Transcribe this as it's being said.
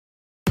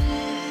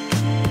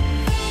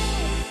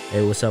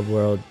Hey, what's up,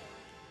 world?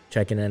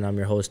 Checking in. I'm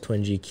your host,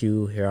 Twin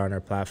GQ, here on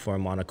our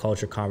platform on a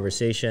culture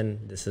conversation.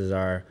 This is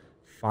our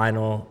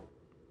final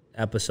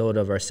episode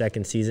of our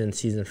second season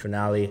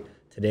finale.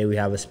 Today we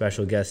have a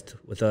special guest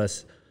with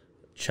us,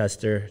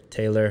 Chester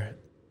Taylor,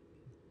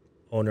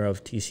 owner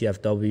of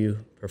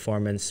TCFW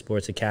Performance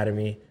Sports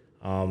Academy.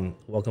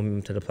 Welcome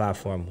him to the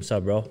platform. What's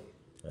up, bro?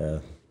 Yeah.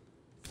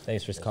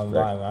 Thanks for coming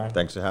by, man.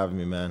 Thanks for having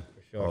me, man.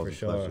 For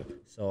sure.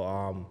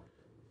 So,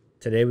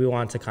 today we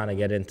want to kind of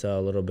get into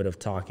a little bit of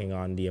talking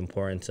on the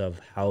importance of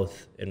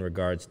health in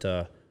regards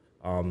to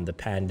the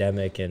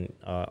pandemic, and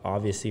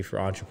obviously for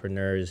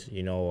entrepreneurs,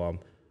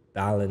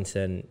 balance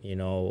and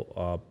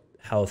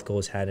health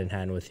goes hand in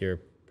hand with your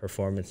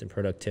performance and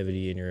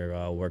productivity in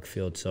your work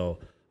field. So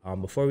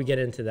before we get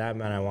into that,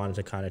 man, I wanted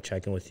to kind of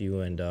check in with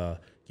you and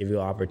give you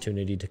an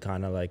opportunity to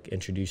kind of like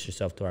introduce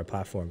yourself to our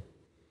platform.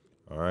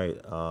 All right.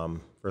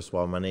 First of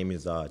all, my name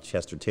is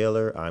Chester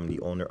Taylor. I'm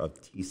the owner of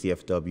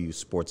TCFW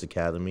Sports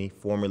Academy,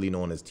 formerly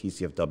known as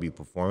TCFW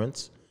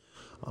Performance.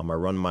 I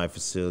run my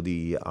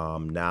facility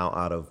now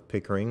out of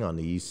Pickering on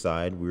the east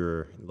side.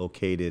 We're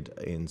located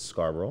in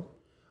Scarborough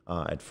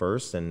at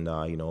first, and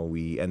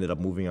we ended up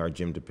moving our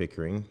gym to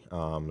Pickering.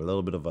 A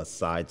little bit of a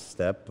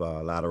sidestep,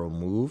 lateral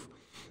move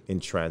in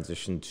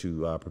transition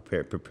to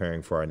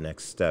preparing for our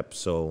next step.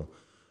 So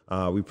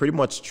we pretty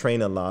much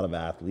train a lot of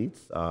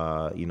athletes,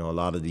 a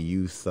lot of the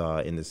youth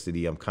in the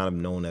city. I'm kind of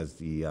known as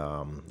the,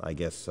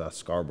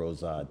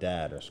 Scarborough's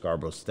dad or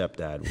Scarborough's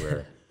stepdad,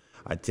 where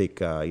I take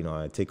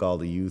all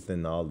the youth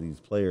and all these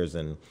players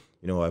and,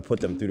 I put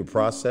them through the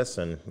process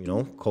and,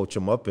 coach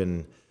them up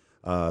and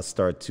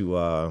start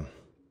to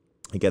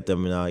get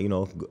them,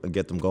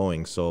 get them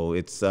going. So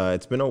it's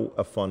been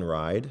a fun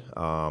ride.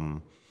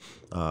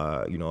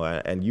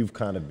 And you've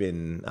kind of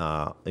been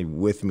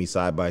with me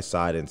side by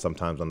side and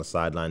sometimes on the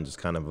sideline just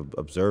kind of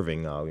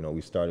observing.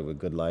 We started with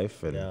Good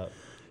Life and,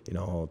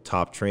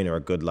 top trainer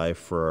at Good Life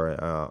for,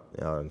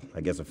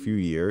 a few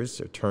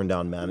years, turned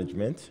down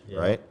management,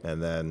 right?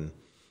 And then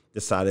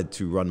decided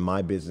to run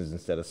my business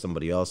instead of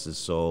somebody else's.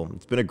 So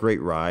it's been a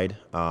great ride.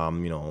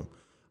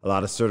 A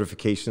lot of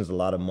certifications, a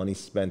lot of money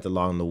spent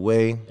along the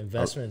way.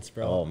 Investments,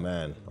 bro. Oh,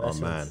 man.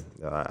 Investments.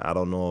 Oh, man. I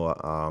don't know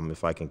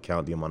if I can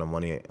count the amount of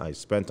money I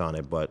spent on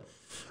it, but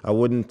I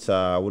wouldn't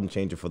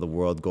change it for the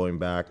world. Going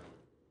back,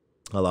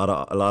 a lot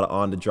of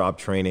on-the-job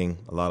training,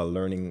 a lot of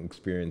learning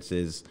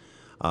experiences,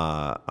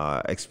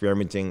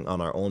 experimenting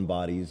on our own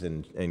bodies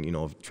and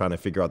trying to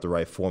figure out the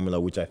right formula,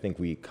 which I think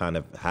we kind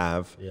of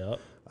have. Yep.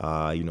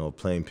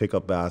 Playing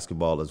pickup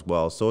basketball as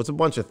well. So it's a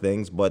bunch of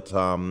things, but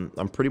I'm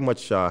pretty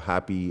much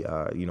happy,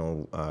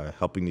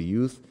 helping the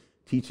youth,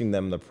 teaching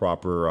them the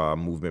proper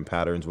movement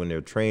patterns when they're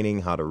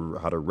training, how to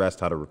rest,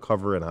 how to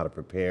recover, and how to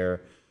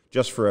prepare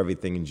just for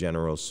everything in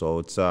general. So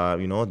it's,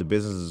 the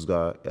business is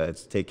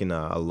it's taken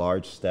a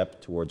large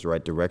step towards the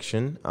right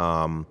direction.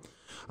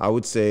 I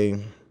would say,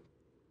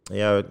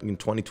 in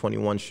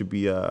 2021 should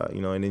be,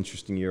 an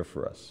interesting year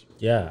for us.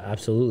 Yeah,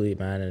 absolutely,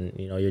 man. And,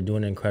 you're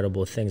doing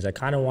incredible things. I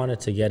kind of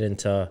wanted to get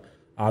into,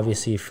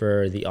 obviously,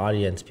 for the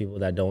audience, people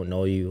that don't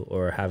know you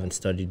or haven't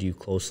studied you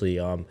closely,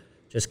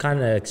 just kind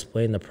of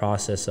explain the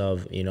process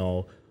of,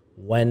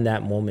 when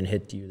that moment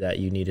hit you that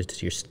you needed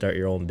to start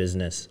your own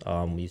business.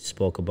 You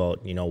spoke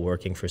about,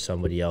 working for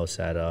somebody else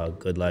at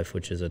Good Life,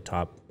 which is a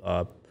top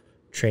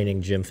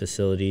training gym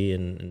facility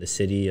in the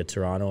city of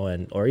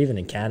Toronto or even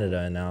in Canada,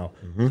 and now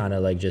kind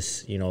of like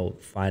just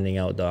finding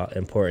out the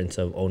importance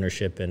of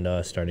ownership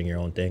and starting your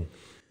own thing.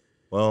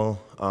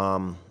 Well,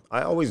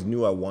 I always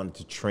knew I wanted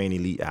to train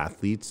elite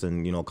athletes,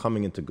 and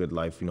coming into Good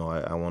Life,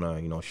 I want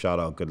to shout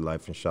out Good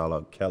Life and shout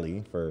out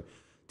Kelly for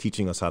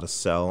teaching us how to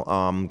sell.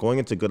 Going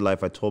into Good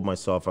Life, I told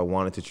myself I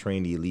wanted to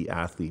train the elite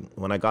athlete.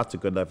 When I got to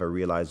Good Life, I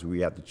realized we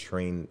had to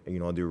train,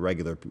 the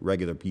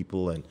regular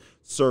people and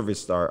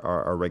service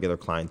our regular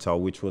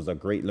clientele, which was a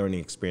great learning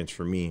experience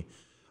for me.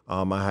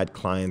 I had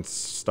clients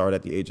start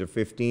at the age of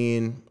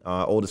 15.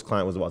 Oldest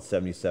client was about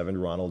 77.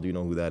 Ronald, do you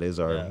know who that is?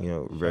 Our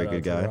very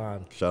good guy.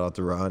 Shout out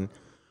to Ron.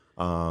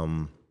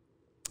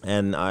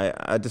 And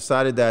I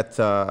decided that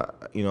I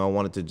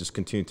wanted to just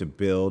continue to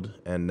build,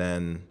 and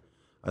then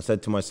I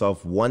said to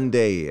myself, one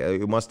day,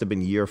 it must have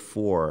been year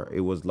 4, it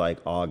was like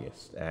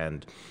August,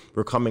 and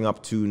we're coming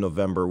up to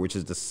November, which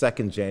is the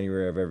second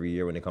January of every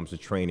year when it comes to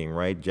training,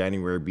 right?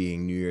 January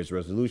being New Year's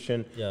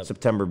resolution,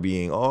 September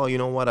being,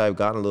 I've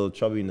gotten a little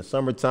chubby in the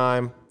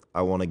summertime,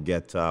 I want to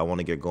get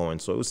going.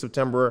 So it was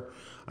September.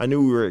 I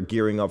knew we were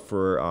gearing up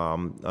for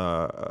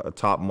a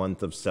top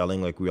month of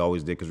selling like we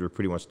always did, because we were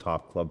pretty much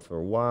top club for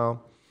a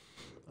while.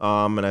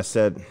 And I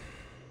said,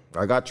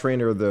 I got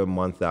trainer of the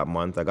month that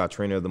month. I got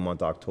trainer of the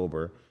month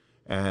October.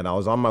 And I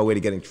was on my way to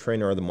getting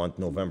trainer of the month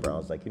November. I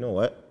was like, you know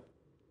what?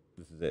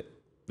 This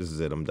is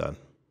it. I'm done.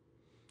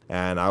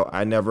 And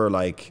I never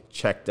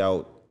checked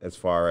out as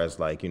far as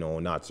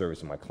not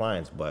servicing my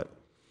clients, but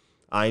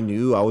I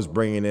knew I was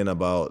bringing in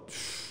about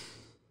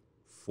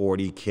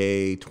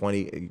 40K,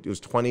 20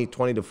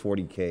 to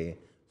 40K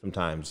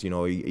sometimes.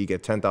 You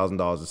get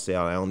 $10,000 a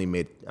sale. I only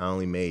made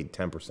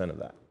 10% of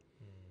that.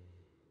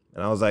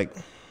 And I was like,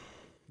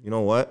 you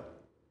know what?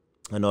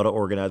 I know how to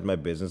organize my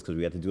business because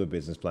we had to do a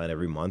business plan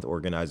every month,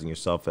 organizing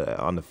yourself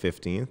on the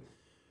 15th.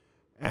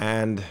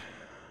 And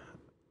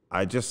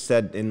I just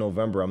said in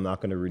November, I'm not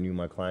going to renew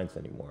my clients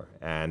anymore.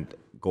 And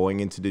going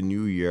into the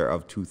new year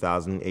of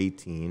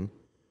 2018,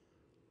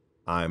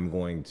 I'm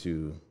going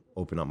to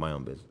open up my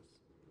own business.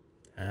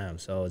 Damn,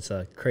 so it's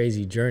a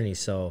crazy journey.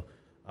 So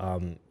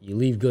you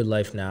leave Good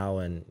Life now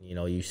and, you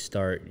know, you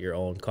start your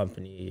own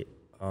company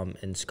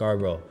in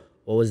Scarborough.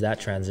 What was that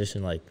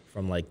transition like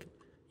from like,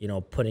 you know,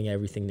 putting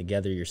everything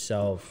together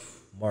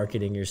yourself,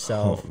 marketing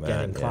yourself,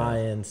 getting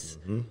clients,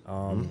 you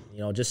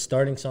know, just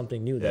starting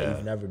something new that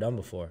you've never done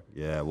before?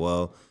 Yeah,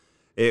 well,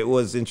 it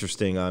was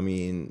interesting. I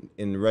mean,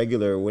 in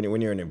regular,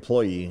 when you're an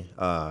employee,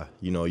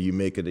 you know, you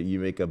make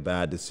a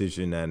bad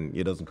decision and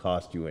it doesn't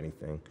cost you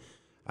anything.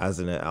 As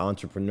an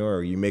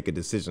entrepreneur, you make a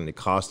decision, it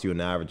costs you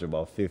an average of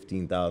about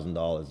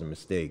 $15,000 a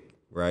mistake,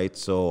 right?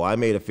 So I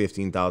made a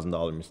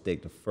 $15,000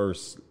 mistake the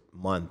first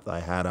month. I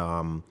had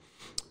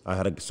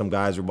some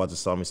guys who were about to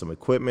sell me some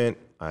equipment.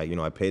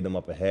 I paid them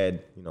up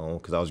ahead, you know,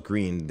 because I was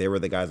green. They were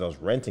the guys I was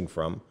renting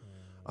from.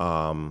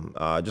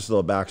 Just a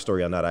little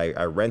backstory on that.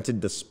 I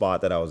rented the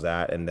spot that I was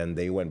at, and then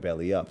they went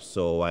belly up.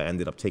 So I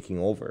ended up taking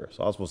over.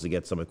 So I was supposed to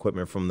get some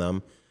equipment from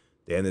them.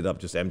 They ended up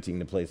just emptying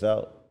the place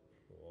out.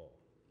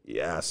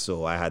 Yeah,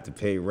 so I had to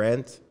pay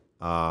rent.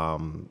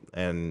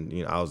 And,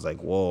 you know, I was like,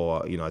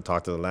 whoa, you know, I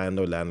talked to the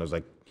landlord. Landlord's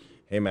like,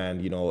 hey, man,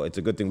 you know, it's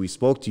a good thing we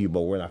spoke to you,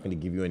 but we're not going to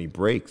give you any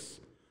breaks.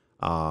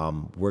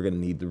 We're going to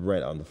need the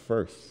rent on the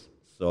 1st.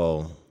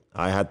 So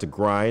I had to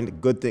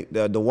grind. Good thing.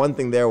 The one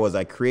thing there was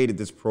I created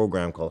this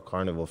program called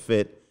Carnival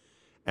Fit,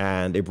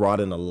 and it brought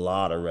in a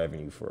lot of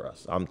revenue for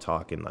us. I'm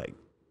talking like,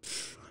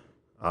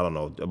 I don't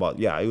know,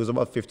 it was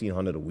about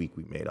 $1,500 a week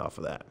we made off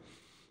of that.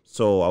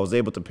 So I was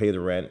able to pay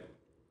the rent.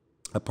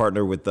 I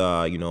partnered with,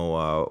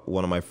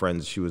 one of my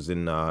friends. She was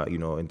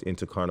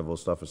into carnival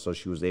stuff, and so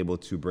she was able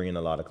to bring in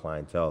a lot of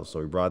clientele. So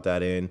we brought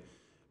that in,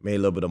 made a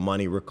little bit of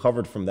money,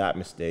 recovered from that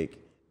mistake,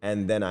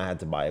 and then I had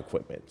to buy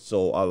equipment.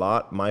 So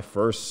my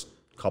first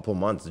couple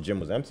months, the gym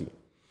was empty.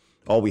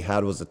 All we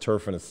had was a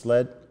turf and a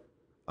sled,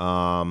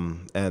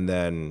 and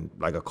then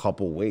like a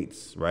couple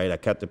weights, right? I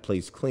kept the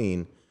place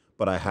clean,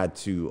 but I had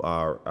to,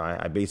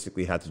 I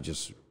basically had to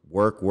just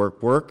work,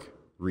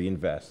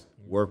 reinvest.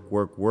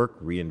 Work,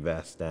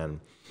 reinvest.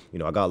 And, you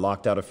know, I got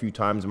locked out a few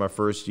times in my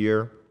first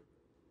year,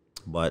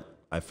 but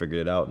I figured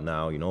it out.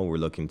 Now, you know, we're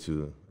looking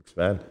to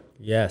expand.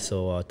 Yeah,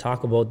 so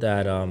talk about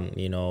that,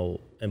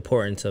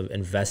 importance of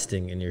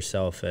investing in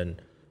yourself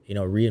and, you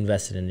know,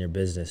 reinvesting in your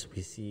business.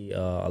 We see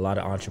a lot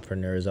of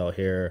entrepreneurs out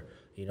here,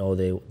 you know,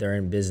 they're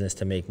in business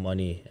to make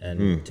money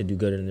and to do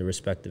good in their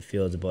respective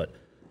fields, but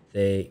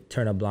they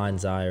turn a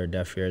blind eye or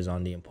deaf ears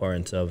on the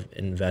importance of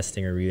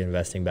investing or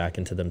reinvesting back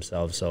into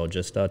themselves. So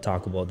just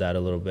talk about that a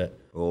little bit.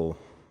 Oh,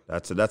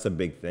 that's a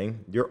big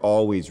thing. You're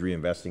always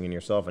reinvesting in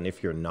yourself, and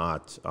if you're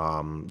not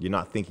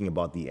thinking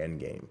about the end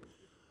game.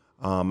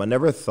 I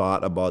never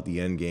thought about the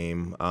end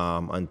game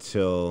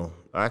until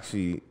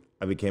actually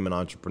I became an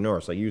entrepreneur.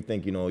 So you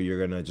think, you know,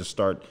 you're gonna just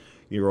start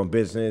your own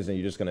business and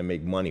you're just gonna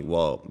make money.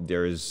 Well,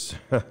 that's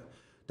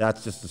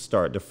just the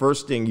start. The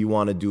first thing you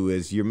want to do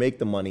is you make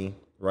the money,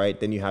 right?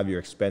 Then you have your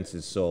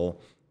expenses. So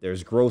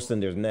there's gross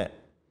and there's net.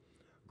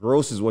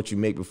 Gross is what you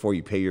make before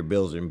you pay your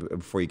bills and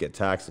before you get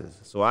taxes.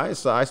 So I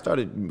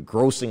started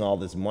grossing all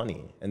this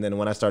money. And then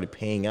when I started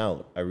paying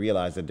out, I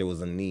realized that there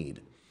was a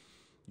need.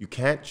 You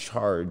can't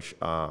charge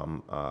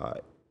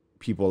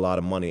people a lot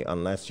of money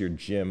unless your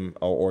gym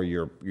or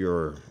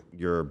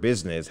your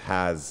business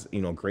has,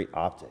 you know, great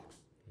optics.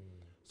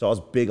 So I was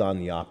big on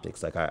the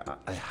optics. Like I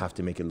have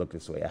to make it look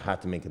this way. I have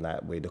to make it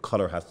that way. The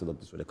color has to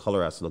look this way. The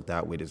color has to look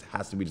that way. There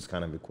has to be this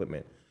kind of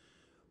equipment.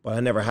 But I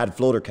never had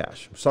floater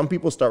cash. Some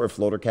people start with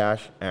floater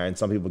cash and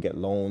some people get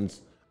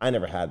loans. I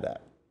never had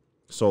that.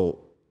 So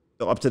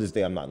up to this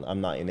day, I'm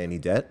not in any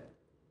debt.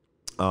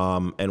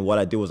 And what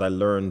I did was I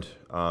learned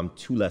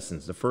 2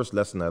 lessons. The first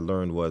lesson I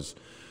learned was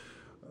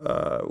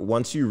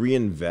once you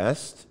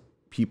reinvest,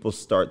 people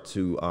start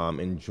to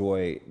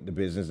enjoy the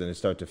business and they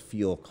start to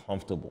feel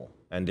comfortable.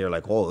 And they're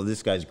like, oh,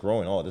 this guy's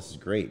growing. Oh, this is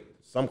great.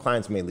 Some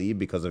clients may leave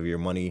because of your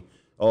money.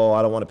 Oh,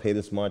 I don't want to pay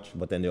this much,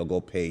 but then they'll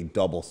go pay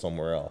double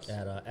somewhere else.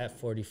 At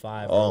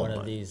F45 or one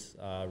of these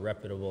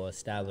reputable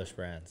established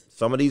brands.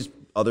 Some of these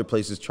other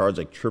places charge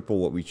like triple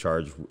what we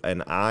charge.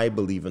 And I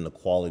believe in the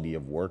quality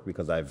of work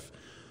because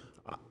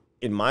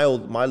in my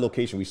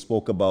location, we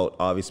spoke about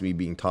obviously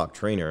being top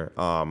trainer.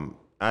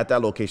 At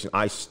that location,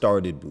 I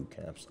started boot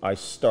camps. I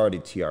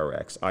started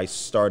TRX. I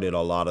started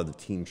a lot of the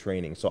team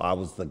training. So I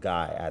was the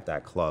guy at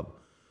that club.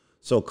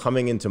 So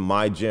coming into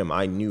my gym,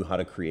 I knew how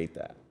to create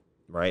that,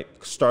 right?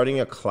 Starting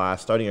a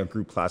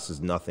group class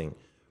is nothing.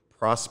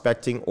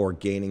 Prospecting or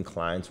gaining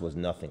clients was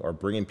nothing. Or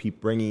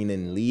bringing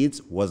in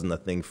leads wasn't a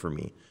thing for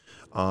me.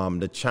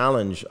 The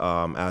challenge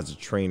as a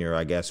trainer,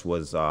 I guess,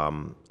 was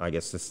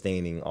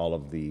sustaining all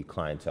of the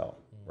clientele,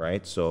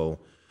 right? So,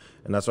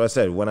 and that's what I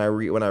said. When I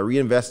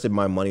reinvested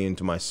my money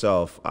into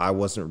myself, I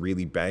wasn't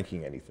really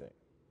banking anything.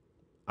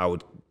 I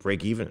would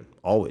break even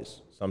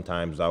always.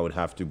 Sometimes I would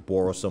have to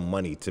borrow some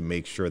money to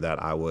make sure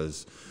that I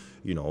was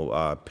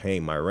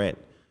paying my rent.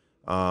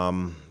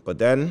 But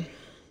then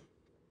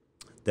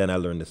I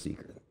learned the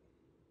secret.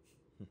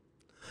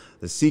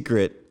 The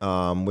secret,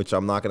 which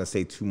I'm not going to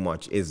say too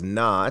much, is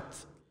not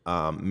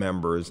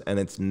members, and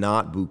it's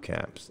not boot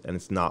camps, and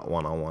it's not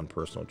one-on-one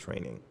personal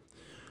training.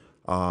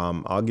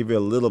 I'll give you a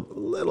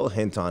little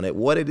hint on it.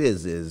 What it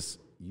is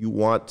you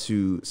want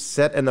to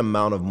set an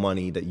amount of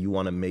money that you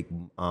want to make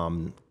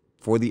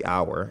for the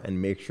hour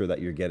and make sure that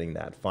you're getting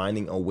that,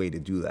 finding a way to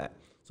do that.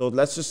 So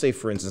let's just say,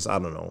 for instance, I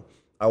don't know,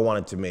 I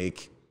wanted to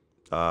make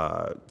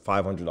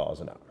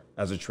 $500 an hour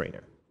as a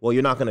trainer. Well,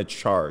 you're not going to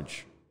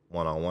charge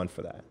one-on-one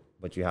for that,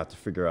 but you have to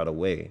figure out a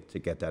way to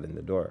get that in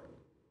the door,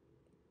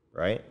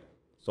 right?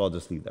 So I'll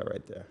just leave that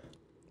right there.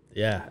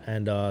 Yeah,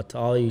 and to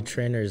all you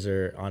trainers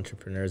or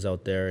entrepreneurs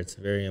out there, it's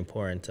very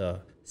important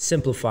to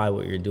simplify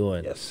what you're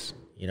doing. Yes.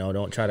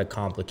 Don't try to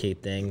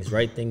complicate things.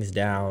 Write things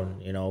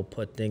down,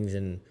 put things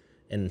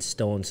in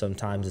stone.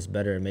 Sometimes it's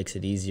better. It makes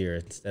it easier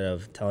instead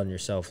of telling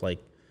yourself, like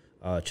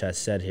Ches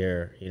said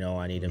here,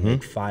 I need to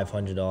make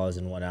 $500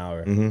 in 1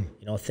 hour.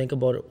 Think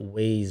about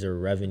ways or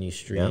revenue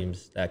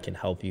streams that can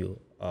help you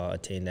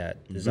attain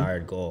that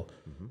desired goal.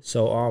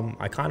 So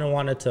I kind of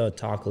wanted to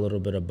talk a little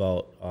bit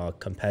about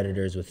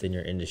competitors within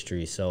your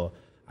industry. So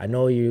I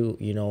know you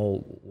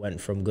went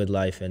from Good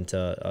Life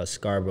into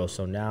Scarborough.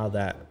 So now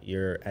that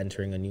you're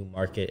entering a new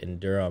market in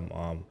Durham,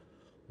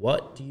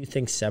 what do you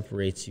think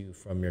separates you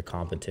from your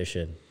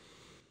competition?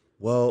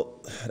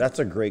 Well, that's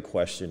a great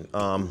question.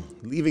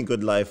 Leaving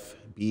Good Life,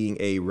 being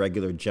a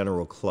regular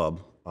general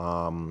club,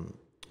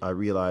 I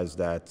realized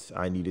that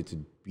I needed to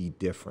be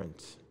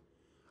different.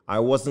 I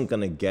wasn't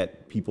gonna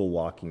get people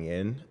walking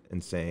in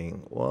and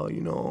saying, well,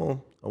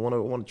 I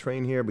want to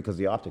train here, because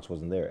the optics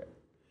wasn't there.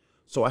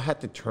 So I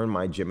had to turn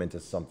my gym into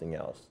something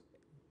else.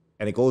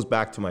 And it goes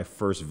back to my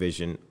first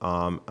vision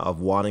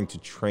of wanting to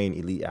train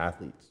elite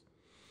athletes.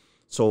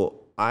 So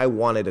I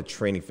wanted a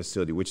training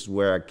facility, which is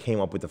where I came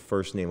up with the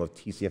first name of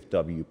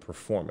TCFW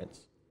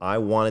Performance. I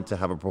wanted to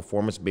have a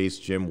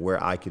performance-based gym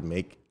where I could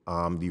make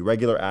the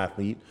regular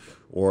athlete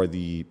or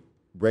the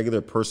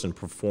regular person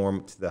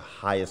perform to the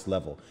highest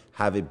level.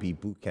 Have it be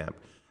boot camp,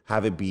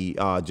 have it be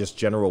just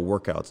general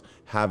workouts,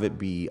 have it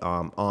be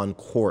on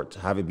court,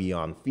 have it be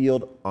on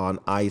field, on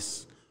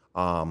ice,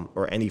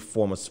 or any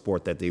form of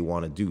sport that they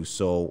want to do.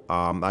 So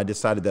I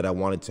decided that I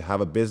wanted to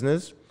have a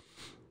business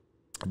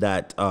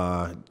that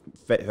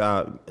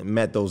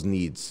met those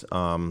needs.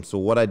 So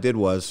what I did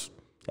was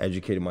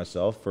educated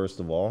myself, first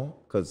of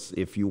all, because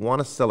if you want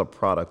to sell a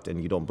product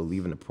and you don't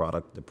believe in the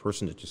product, the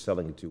person that you're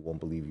selling it to won't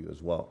believe you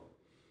as well.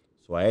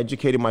 So I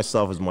educated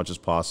myself as much as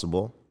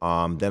possible.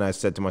 Then I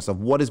said to myself,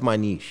 what is my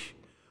niche?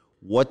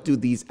 What do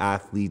these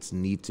athletes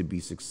need to be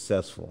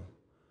successful?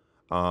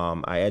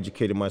 I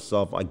educated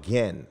myself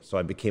again. So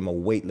I became a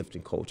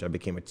weightlifting coach. I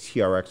became a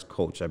TRX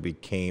coach. I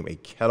became a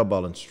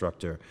kettlebell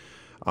instructor.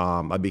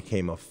 I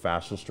became a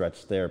fascial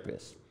stretch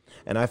therapist.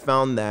 And I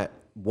found that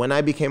when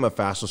I became a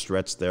fascial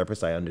stretch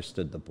therapist, I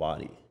understood the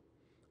body.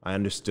 I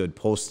understood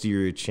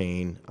posterior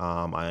chain.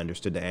 I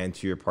understood the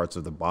anterior parts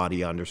of the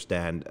body. I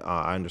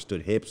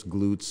understood hips,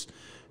 glutes,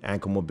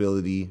 ankle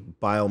mobility,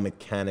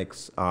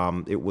 biomechanics.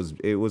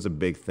 It was a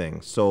big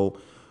thing. So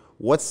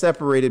what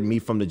separated me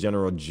from the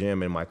general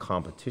gym and my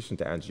competition,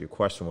 to answer your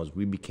question, was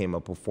we became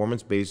a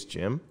performance-based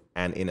gym,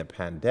 and in a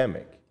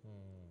pandemic,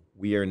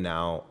 we are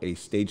now a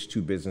stage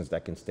 2 business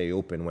that can stay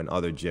open when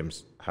other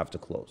gyms have to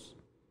close,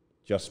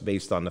 just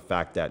based on the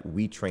fact that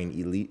we train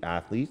elite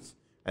athletes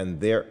and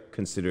they're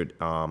considered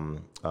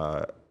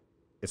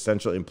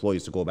essential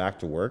employees to go back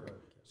to work.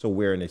 So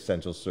we're an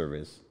essential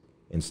service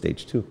in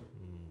stage 2.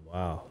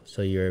 Wow.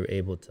 So you're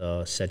able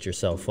to set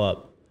yourself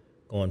up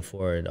going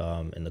forward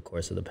in the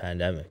course of the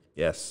pandemic.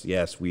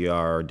 Yes, we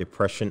are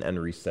depression and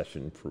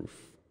recession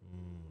proof.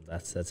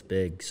 That's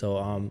big.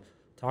 So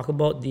talk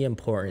about the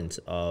importance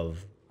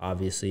of,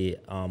 obviously,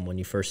 when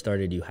you first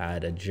started, you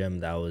had a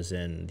gym that was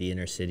in the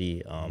inner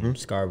city,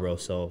 Scarborough.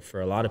 So for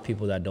a lot of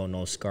people that don't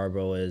know,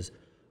 Scarborough is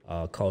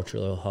a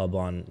cultural hub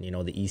on,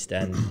 the East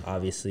End,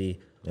 obviously,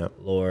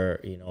 lower,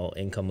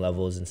 income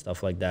levels and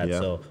stuff like that.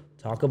 So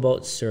talk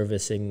about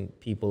servicing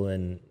people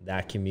in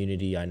that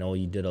community. I know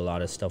you did a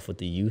lot of stuff with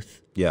the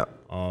youth.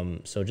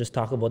 So just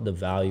talk about the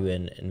value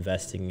in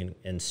investing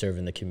in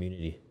serving the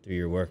community through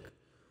your work.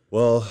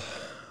 Well,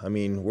 I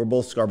mean, we're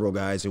both Scarborough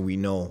guys, and we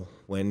know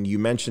when you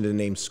mention the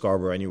name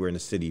Scarborough anywhere in the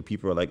city,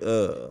 people are like,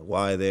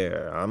 why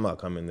there? I'm not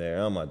coming there.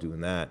 I'm not doing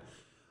that.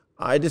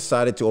 I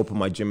decided to open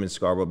my gym in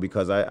Scarborough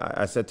because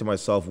I said to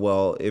myself,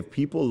 well, if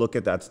people look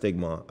at that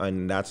stigma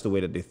and that's the way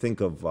that they think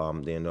of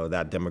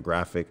that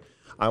demographic,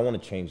 I want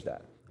to change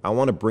that. I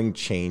want to bring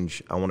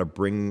change. I want to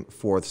bring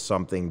forth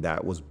something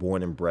that was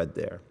born and bred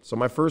there. So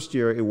my first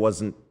year,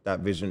 that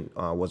vision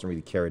wasn't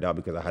really carried out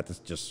because I had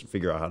to just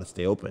figure out how to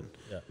stay open.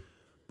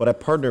 But I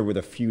partnered with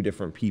a few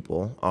different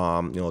people.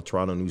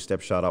 Toronto New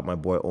Step, shout out my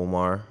boy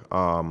Omar.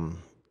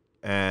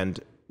 And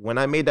when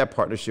I made that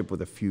partnership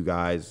with a few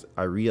guys,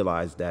 I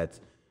realized that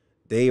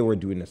they were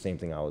doing the same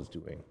thing I was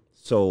doing.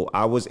 So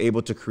I was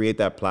able to create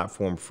that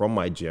platform from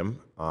my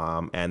gym,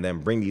 and then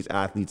bring these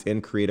athletes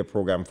in, create a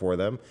program for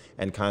them,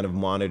 and kind of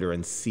monitor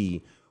and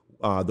see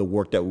the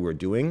work that we were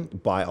doing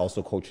by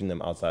also coaching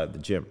them outside of the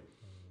gym.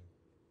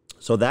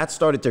 So that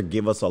started to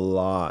give us a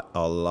lot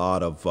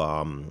of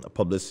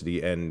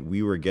publicity, and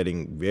we were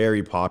getting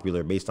very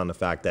popular based on the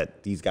fact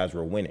that these guys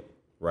were winning,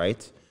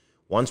 right?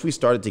 Once we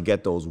started to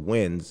get those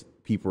wins,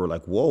 people were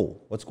like, whoa,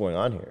 what's going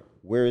on here?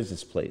 Where is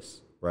this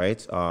place,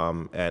 right?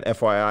 And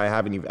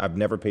FYI, I've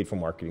never paid for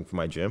marketing for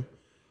my gym.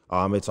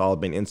 It's all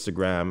been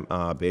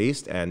Instagram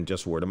based and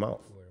just word of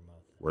mouth.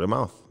 Word of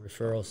mouth.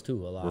 Referrals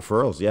too, a lot.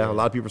 Referrals, yeah. A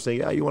lot of people say,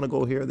 yeah, you want to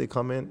go here? They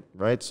come in,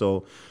 right?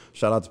 So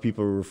shout out to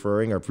people who are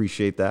referring. I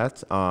appreciate that.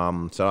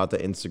 Shout out to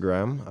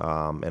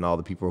Instagram and all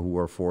the people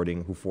who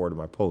forwarded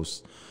my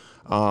posts.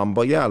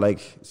 But yeah,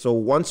 like, so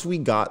once we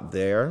got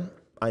there,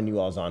 I knew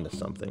I was onto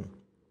something.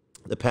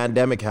 The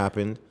pandemic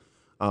happened.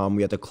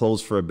 We had to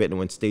close for a bit, and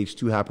when stage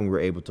 2 happened, we were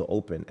able to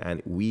open,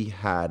 and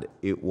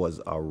it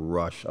was a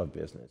rush of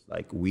business.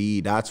 Like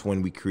that's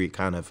when we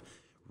kind of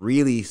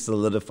really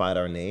solidified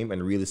our name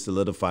and really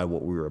solidified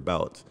what we were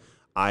about.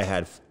 I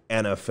had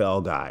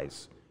NFL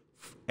guys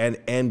and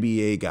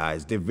NBA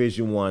guys,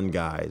 Division I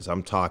guys.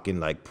 I'm talking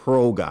like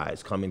pro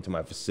guys coming to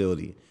my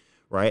facility,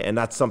 right? And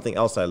that's something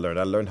else I learned.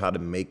 I learned how to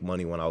make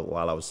money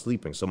while I was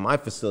sleeping. So my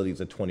facility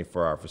is a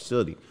 24-hour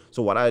facility.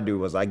 So what I do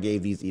was I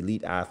gave these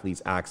elite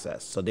athletes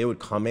access. So they would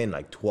come in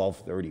like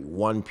 12:30,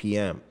 1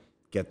 p.m.,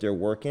 get their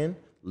work in,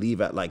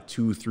 leave at like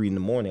 2, 3 in the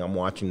morning. I'm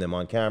watching them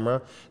on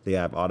camera. They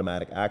have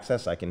automatic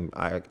access. I can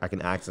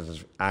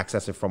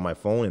access it from my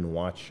phone and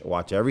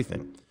watch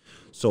everything.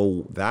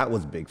 So that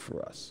was big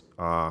for us.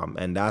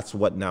 And that's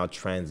what now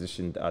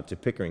transitioned to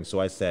Pickering. So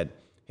I said,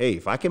 hey,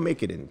 if I can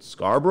make it in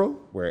Scarborough,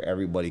 where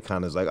everybody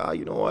kind of is like, oh,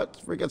 you know what?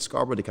 Forget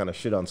Scarborough. They kind of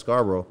shit on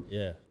Scarborough.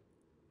 Yeah.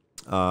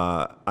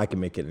 I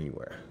can make it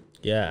anywhere.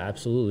 Yeah,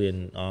 absolutely.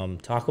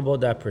 And talk about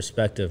that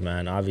perspective,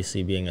 man.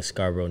 Obviously, being a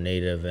Scarborough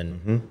native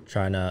and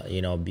trying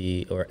to,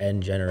 be or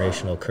end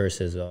generational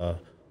curses.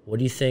 What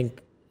do you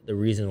think the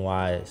reason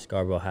why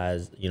Scarborough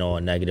has,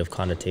 a negative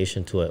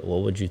connotation to it?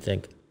 What would you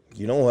think?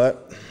 You know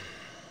what?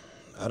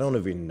 I don't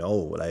even know.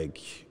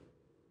 Like,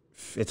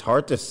 it's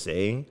hard to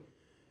say.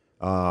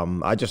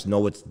 I just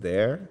know it's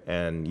there,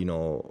 and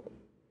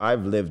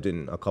I've lived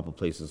in a couple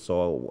places.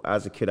 So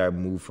as a kid, I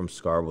moved from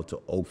Scarborough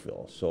to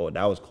Oakville. So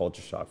that was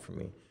culture shock for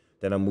me.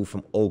 Then I moved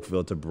from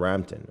Oakville to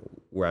Brampton,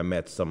 where I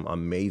met some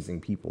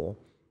amazing people.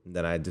 And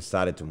then I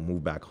decided to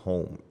move back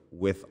home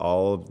with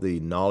all of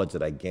the knowledge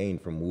that I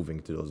gained from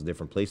moving to those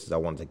different places. I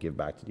wanted to give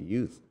back to the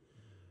youth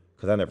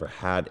because I never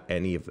had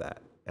any of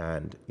that.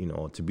 And,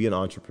 to be an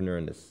entrepreneur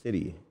in the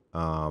city,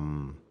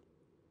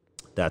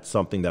 that's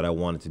something that I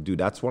wanted to do.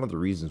 That's one of the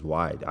reasons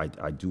why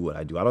I do what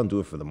I do. I don't do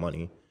it for the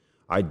money.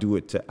 I do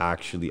it to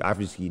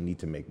obviously you need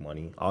to make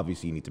money.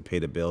 Obviously you need to pay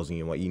the bills, and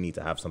you need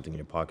to have something in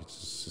your pocket to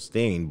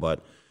sustain.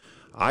 But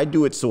I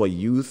do it so a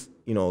youth,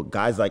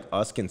 guys like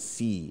us can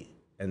see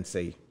and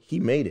say, he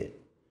made it.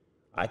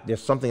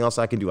 There's something else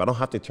I can do. I don't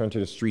have to turn to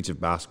the streets if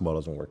basketball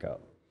doesn't work out,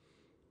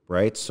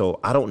 right? So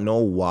I don't know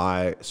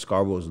why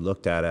Scarborough is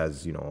looked at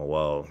as,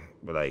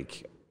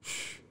 like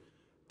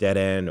dead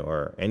end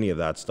or any of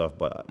that stuff.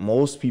 But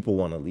most people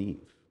want to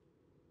leave,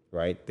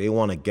 right? They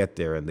want to get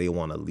there and they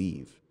want to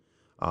leave.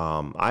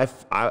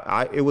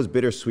 It was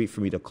bittersweet for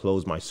me to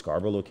close my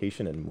Scarborough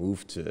location and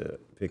move to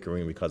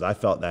Pickering because I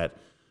felt that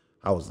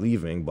I was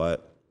leaving,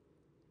 but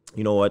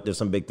you know what? There's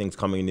some big things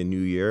coming in the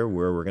new year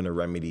where we're gonna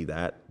remedy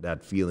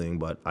that feeling.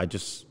 But I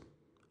just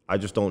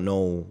don't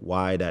know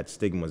why that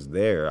stigma's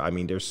there. I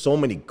mean, there's so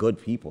many good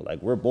people.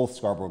 Like we're both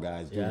Scarborough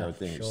guys doing our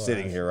thing,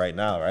 sitting here right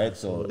now, right?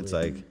 Absolutely. So it's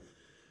like,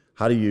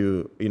 how do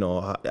you,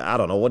 I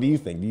don't know. What do you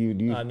think? Do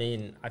you? I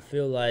mean, I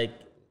feel like,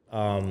 a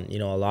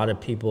lot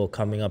of people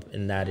coming up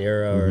in that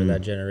era or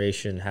that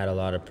generation had a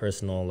lot of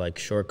personal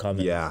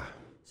shortcomings. Yeah.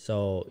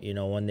 So,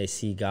 when they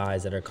see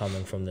guys that are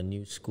coming from the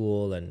new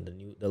school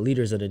and the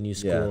leaders of the new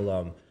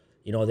school,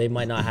 they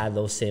might not have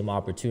those same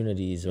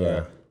opportunities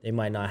or they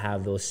might not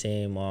have those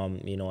same,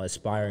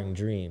 aspiring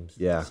dreams.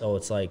 Yeah. So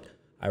it's like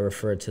I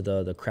refer to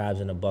the crabs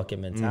in a bucket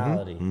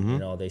mentality.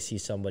 They see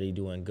somebody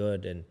doing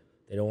good and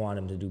they don't want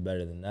him to do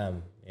better than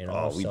them.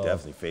 We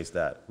definitely face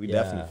that. We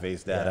definitely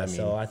face that. Yeah,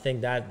 so I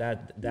think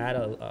that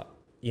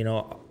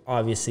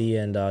obviously,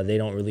 and they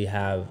don't really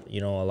have, a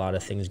lot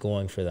of things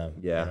going for them.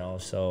 Yeah.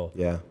 So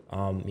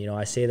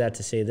I say that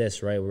to say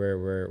this, right?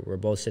 We're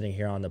both sitting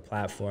here on the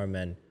platform,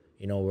 and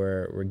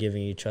we're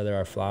giving each other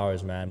our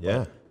flowers, man.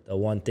 But the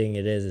one thing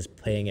it is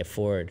paying it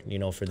forward,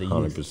 for the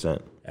 100%.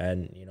 Youth.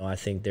 And I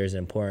think there's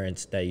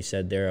importance that you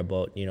said there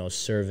about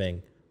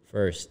serving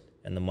first,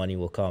 and the money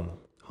will come.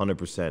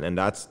 100%, and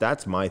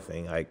that's my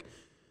thing. Like,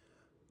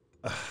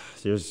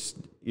 there's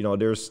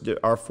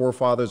our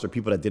forefathers or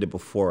people that did it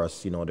before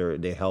us.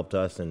 They helped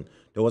us, and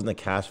there wasn't a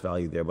cash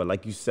value there. But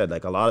like you said,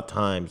 like a lot of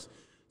times,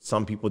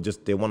 some people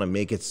they want to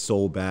make it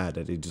so bad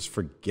that they just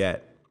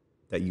forget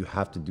that you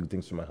have to do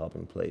things from a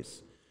helping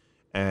place.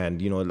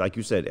 And like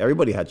you said,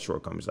 everybody had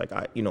shortcomings. Like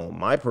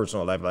my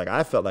personal life, like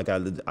I felt like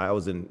I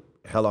was in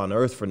hell on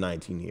earth for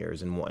 19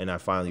 years. And I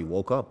finally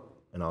woke up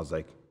and I was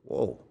like,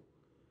 whoa,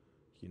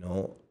 you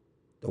know,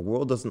 the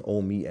world doesn't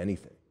owe me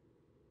anything,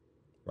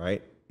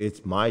 right?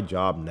 It's my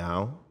job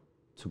now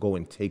to go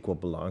and take what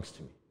belongs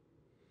to me.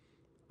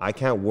 I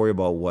can't worry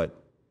about what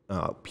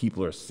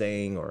people are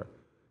saying or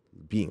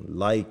being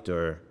liked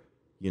or,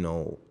 you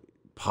know,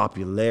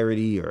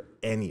 popularity or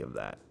any of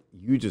that.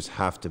 You just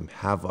have to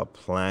have a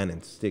plan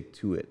and stick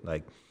to it.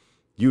 Like,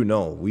 you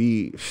know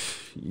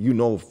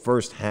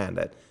firsthand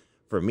that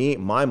for me,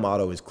 my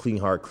motto is clean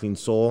heart, clean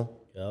soul.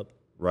 Yep.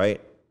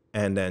 Right?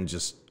 And then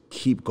just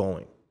keep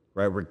going,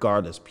 right?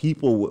 Regardless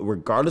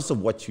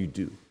of what you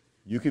do.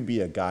 You could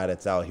be a guy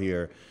that's out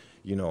here,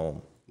 you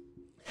know,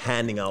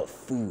 handing out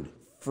food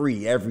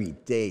free every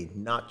day,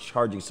 not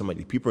charging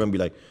somebody. People are gonna be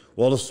like,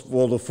 well,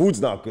 the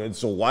food's not good,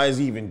 so why is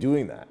he even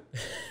doing that?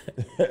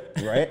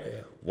 Right?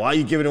 Yeah. Why are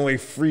you giving away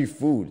free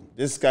food?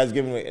 This guy's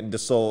giving away,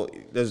 so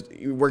there's,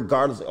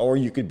 regardless, or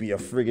you could be a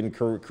friggin'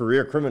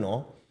 career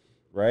criminal,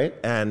 right?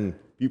 And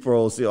people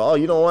will say, oh,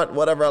 you know what?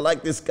 Whatever, I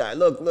like this guy.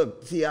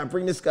 Look, see, I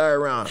bring this guy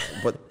around.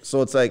 But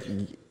so it's like,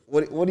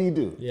 what do you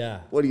do? Yeah.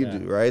 What do you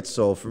do, right?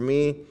 So for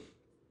me,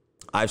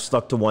 I've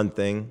stuck to one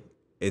thing.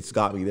 It's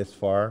got me this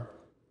far,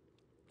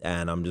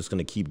 and I'm just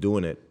gonna keep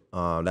doing it.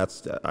 I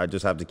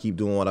just have to keep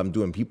doing what I'm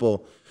doing.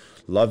 People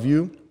love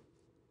you,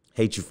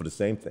 hate you for the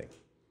same thing,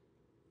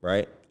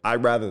 right?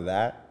 I'd rather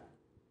that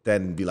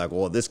than be like,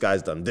 oh, this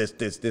guy's done this.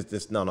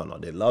 No.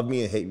 They love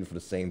me and hate me for the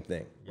same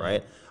thing,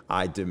 right?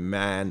 I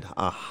demand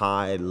a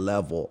high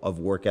level of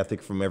work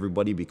ethic from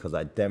everybody because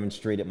I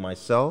demonstrate it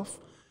myself.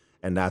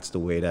 And that's the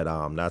way that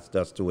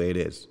that's the way it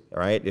is,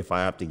 right? If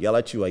I have to yell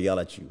at you, I yell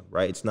at you,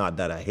 right? It's not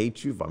that I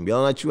hate you. If I'm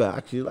yelling at you, I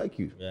actually like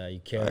you. Yeah,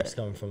 you care. It's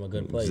coming from a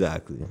good place.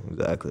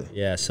 Exactly.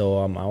 Yeah. So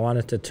I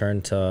wanted to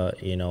turn to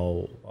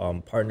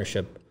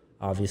partnership.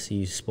 Obviously,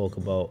 you spoke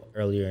about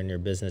earlier in your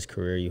business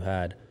career, you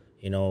had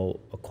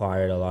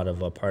acquired a lot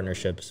of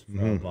partnerships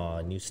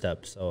from New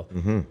Step. So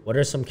what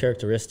are some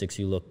characteristics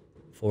you look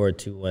forward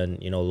to when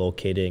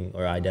locating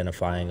or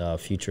identifying a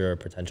future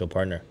potential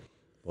partner?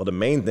 Well, the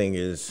main thing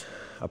is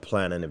a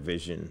plan and a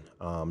vision.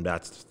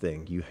 That's the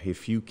thing.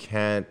 If you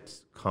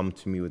can't come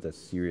to me with a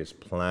serious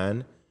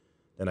plan,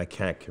 then I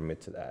can't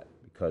commit to that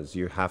because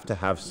you have to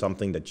have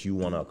something that you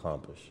want to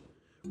accomplish,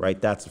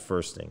 right? That's the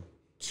first thing.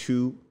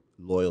 2,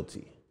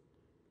 loyalty.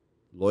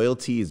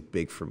 Loyalty is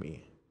big for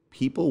me.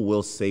 People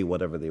will say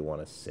whatever they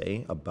want to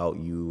say about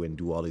you and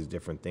do all these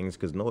different things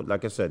because,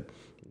 like I said,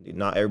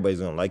 not everybody's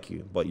going to like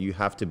you, but you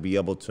have to be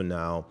able to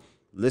now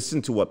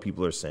listen to what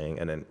people are saying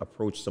and then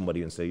approach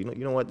somebody and say, you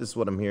know what, this is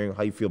what I'm hearing.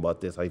 How you feel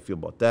about this? How you feel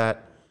about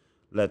that?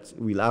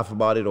 We laugh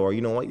about it, or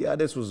you know what, yeah,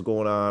 this was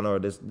going on, or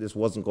this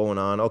wasn't going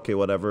on. Okay,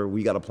 whatever.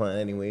 We got a plan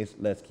anyways.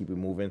 Let's keep it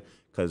moving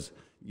because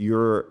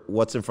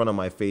what's in front of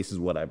my face is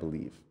what I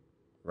believe,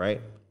 right?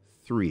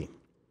 3,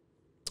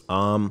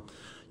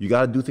 you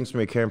got to do things from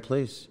a caring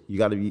place.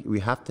 We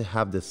have to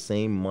have the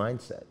same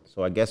mindset.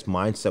 So I guess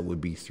mindset would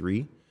be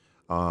 3,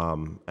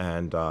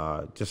 and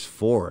just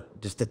 4,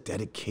 just the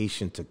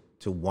dedication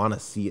to want to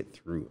see it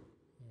through.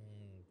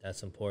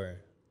 That's important.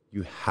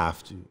 You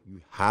have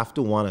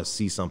to want to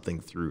see something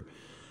through,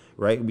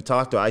 right?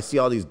 I see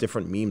all these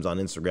different memes on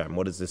Instagram.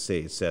 What does this say?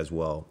 It says,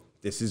 well,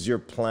 this is your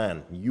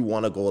plan. You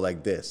want to go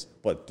like this,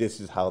 but this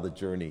is how the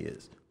journey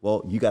is.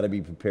 Well, you got to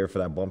be prepared for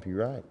that bumpy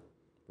ride,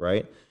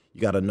 right? You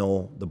got to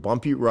know the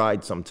bumpy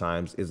ride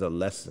sometimes is a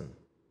lesson,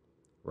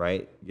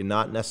 right? You're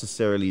not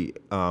necessarily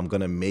going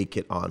to make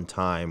it on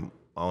time,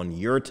 on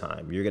your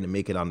time. You're going to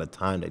make it on the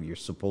time that you're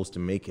supposed to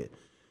make it.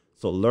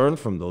 So learn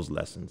from those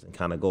lessons and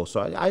kind of go.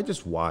 So I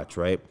just watch,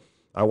 right?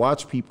 I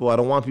watch people. I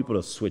don't want people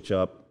to switch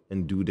up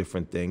and do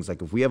different things.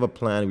 Like if we have a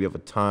plan, we have a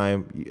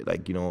time,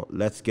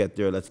 let's get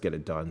there, let's get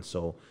it done.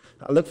 So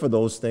I look for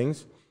those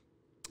things.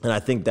 And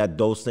I think that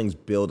those things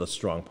build a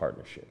strong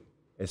partnership,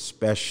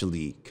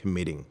 especially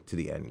committing to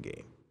the end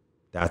game.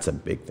 That's a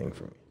big thing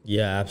for me.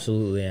 Yeah,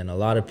 absolutely. And a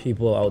lot of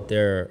people out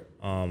there,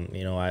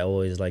 I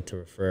always like to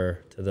refer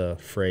to the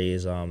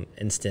phrase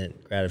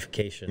instant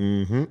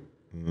gratification.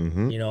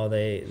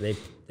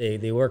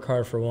 They work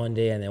hard for one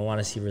day and they want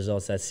to see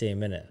results that same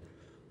minute.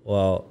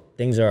 Well,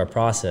 things are a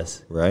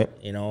process, right?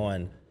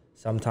 And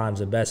sometimes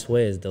the best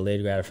way is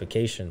delayed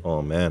gratification.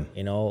 Oh man.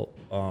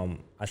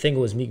 I think it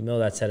was Meek Mill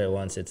that said it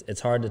once.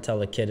 It's hard to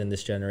tell a kid in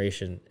this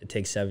generation it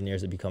takes 7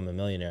 years to become a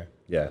millionaire.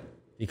 Yeah.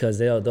 Because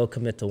they'll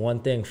commit to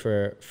one thing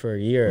for a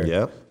year.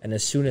 Yeah. And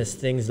as soon as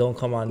things don't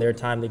come on their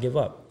time, they give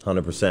up.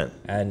 100%.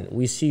 And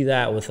we see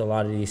that with a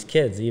lot of these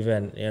kids,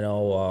 even,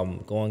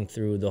 going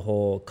through the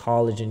whole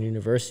college and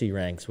university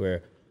ranks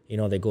where,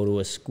 they go to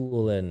a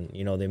school and,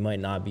 they might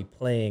not be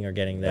playing or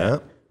getting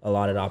that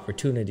allotted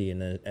opportunity.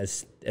 And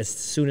as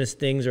soon as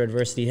things or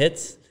adversity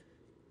hits,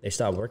 they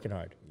stop working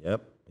hard.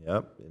 Yep.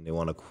 And they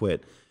want to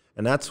quit.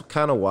 And that's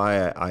kind of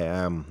why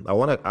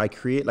I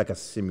create like a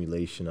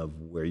simulation of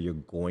where you're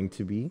going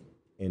to be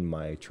in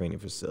my training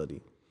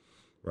facility,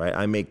 right?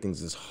 I make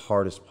things as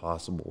hard as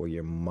possible where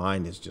your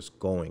mind is just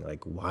going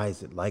like, why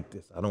is it like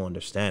this? I don't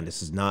understand.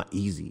 This is not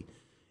easy.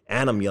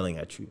 And I'm yelling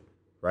at you,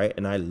 right?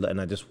 And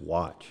I just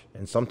watch.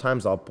 And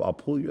sometimes I'll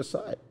pull you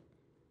aside.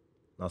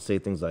 And I'll say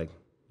things like,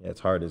 yeah, it's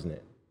hard, isn't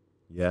it?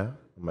 Yeah.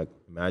 I'm like,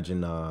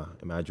 imagine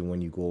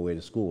when you go away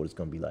to school, what it's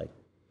gonna be like.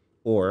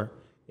 Or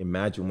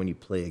imagine when you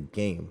play a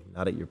game,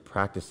 now that you're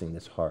practicing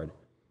this hard.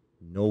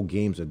 No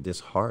games are this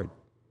hard.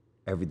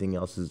 Everything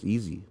else is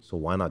easy. So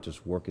why not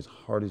just work as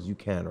hard as you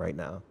can right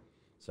now?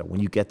 So when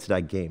you get to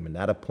that game and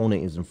that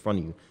opponent is in front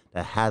of you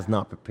that has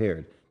not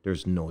prepared,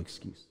 there's no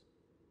excuse.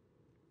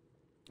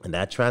 And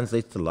that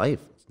translates to life.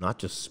 It's not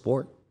just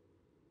sport.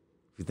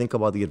 If you think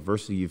about the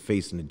adversity you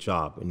face in the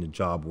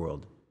job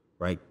world,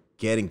 right?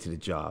 Getting to the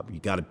job, you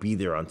got to be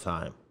there on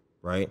time,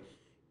 right?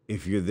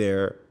 If you're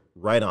there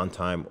right on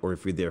time, or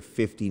if you're there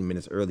 15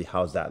 minutes early,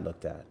 how's that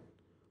looked at?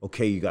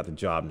 Okay, you got the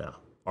job now.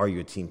 Are you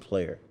a team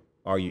player?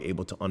 Are you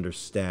able to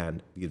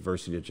understand the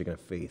adversity that you're going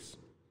to face?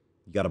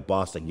 You got a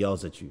boss that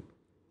yells at you.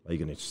 Are you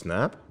going to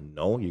snap?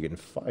 No, you're getting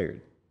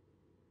fired.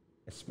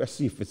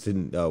 Especially if it's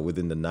within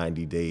the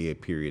 90-day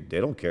period. They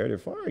don't care. They're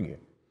firing you,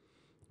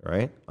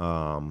 right?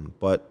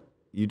 But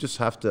you just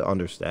have to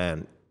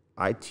understand,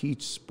 I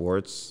teach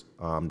sports.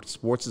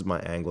 Sports is my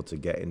angle to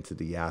get into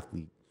the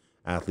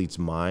athlete's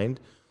mind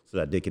so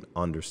that they can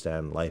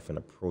understand life and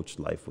approach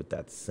life with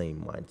that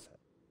same mindset.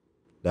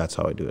 That's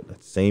how I do it,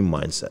 that same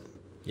mindset.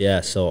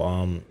 Yeah, so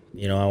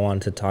I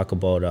wanted to talk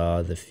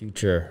about the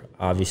future.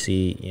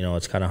 Obviously,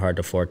 it's kind of hard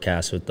to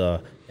forecast with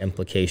the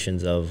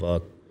implications of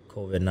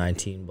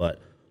COVID-19,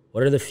 but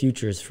what are the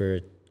futures for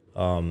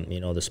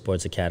the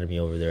sports academy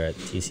over there at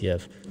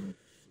TCF?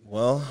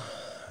 Well,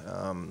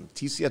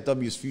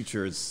 TCFW's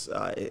future is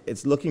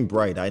it's looking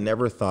bright. I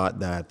never thought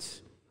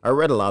that. I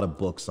read a lot of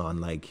books on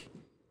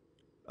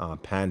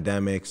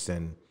pandemics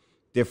and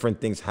different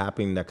things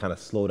happening that kind of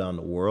slow down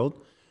the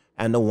world,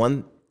 and the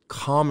one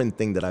common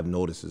thing that I've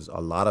noticed is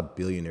a lot of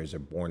billionaires are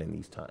born in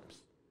these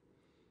times.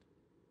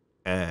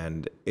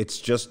 And it's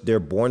just, they're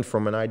born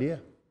from an idea.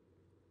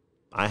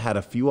 I had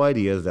a few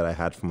ideas that I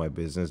had for my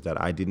business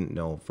that I didn't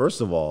know. First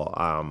of all,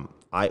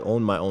 I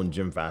own my own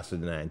gym faster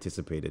than I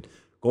anticipated.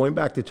 Going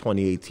back to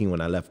 2018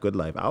 when I left Good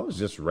Life, I was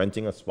just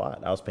renting a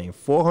spot. I was paying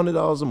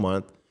 $400 a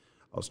month.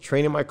 I was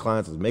training my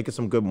clients. I was making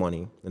some good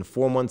money. And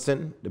 4 months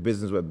in, the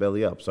business went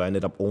belly up. So I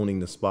ended up owning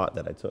the spot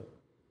that I took.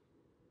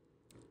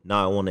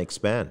 Now I want to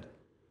expand.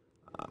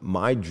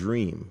 My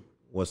dream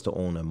was to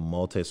own a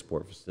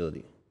multi-sport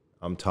facility.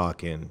 I'm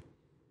talking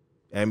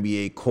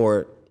NBA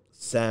court,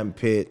 sand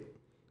pit,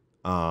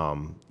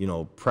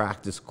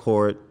 practice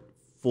court,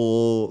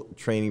 full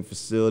training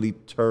facility,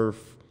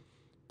 turf,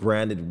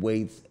 branded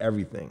weights,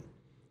 everything.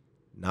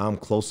 Now I'm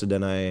closer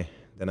than I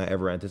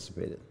ever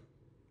anticipated.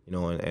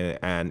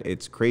 And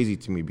it's crazy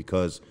to me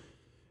because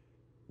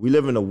we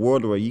live in a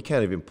world where you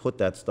can't even put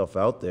that stuff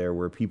out there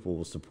where people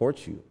will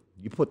support you.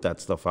 You put that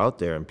stuff out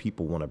there and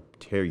people want to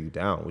tear you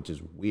down, which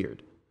is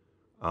weird.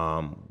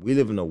 We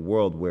live in a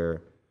world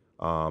where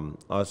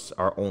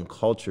our own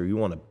culture, you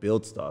want to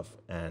build stuff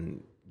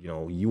and,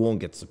 you won't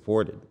get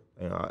supported.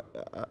 I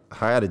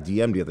had a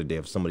DM the other day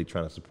of somebody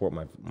trying to support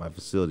my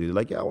facility. They're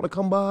like, yeah, I want to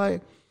come by,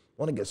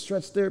 want to get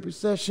stretch therapy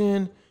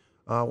session.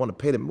 I want to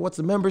pay them. What's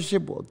the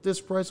membership? Well,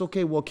 this price.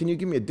 Okay, well, can you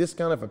give me a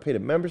discount if I pay the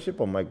membership?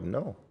 I'm like,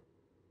 no,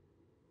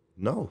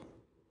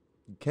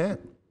 you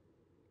can't.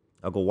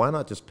 I go, why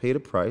not just pay the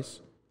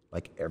price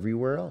like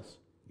everywhere else?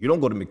 You don't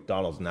go to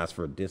McDonald's and ask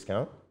for a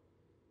discount.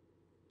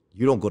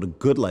 You don't go to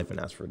Good Life and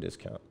ask for a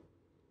discount.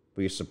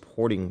 But you're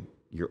supporting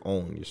your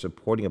own. You're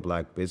supporting a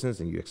black business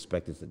and you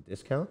expect it's a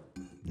discount?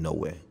 No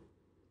way.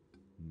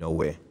 No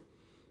way.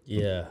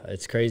 Yeah,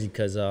 it's crazy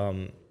because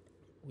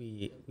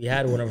we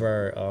had one of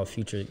our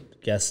future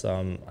guests,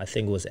 I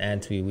think it was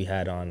Antwi we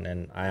had on,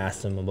 and I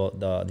asked him about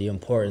the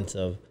importance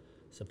of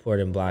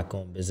supporting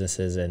black-owned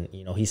businesses, and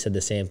he said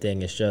the same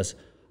thing. It's just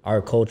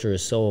our culture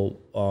is so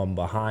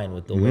behind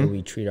with the way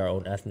we treat our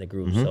own ethnic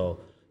groups. So,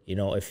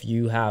 if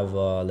you have,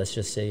 let's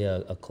just say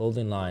a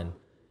clothing line,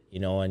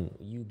 and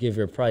you give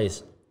your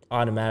price,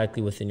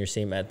 automatically within your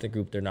same ethnic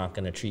group, they're not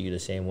going to treat you the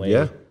same way.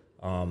 Yeah.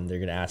 They're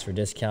going to ask for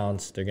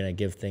discounts. They're going to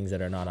give things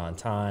that are not on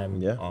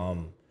time.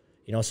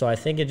 Yeah. So I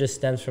think it just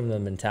stems from the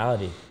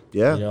mentality.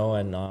 Yeah.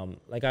 And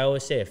like I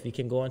always say, if we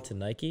can go into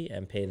Nike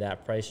and pay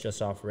that price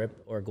just off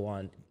rip, or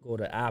go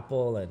to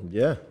Apple and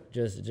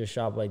just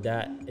shop like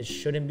that, it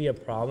shouldn't be a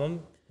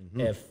problem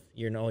if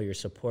you're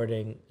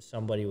supporting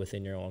somebody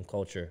within your own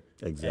culture.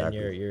 Exactly.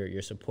 And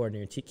you're supporting,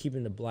 you're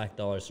keeping the black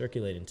dollar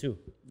circulating too.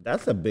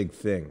 That's a big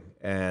thing,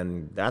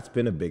 and that's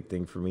been a big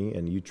thing for me.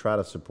 And you try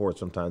to support,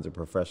 sometimes the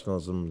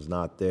professionalism is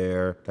not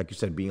there, like you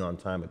said, being on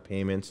time with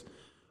payments.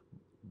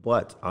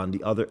 But on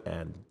the other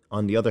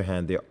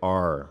hand, there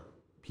are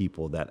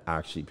people that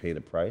actually pay the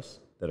price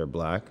that are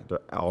black. There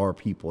are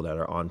people that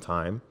are on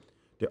time.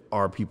 There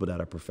are people that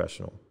are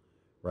professional,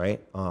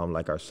 right?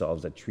 Like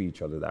ourselves, that treat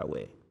each other that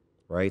way,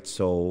 right?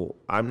 So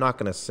I'm not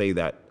gonna say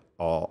that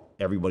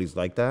everybody's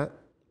like that.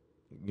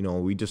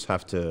 We just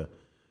have to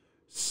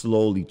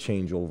slowly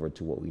change over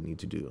to what we need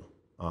to do.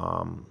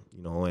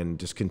 you know, and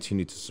just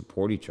continue to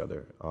support each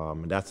other.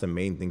 And that's the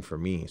main thing for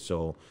me.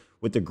 So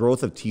with the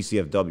growth of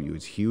TCFW,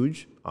 it's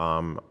huge.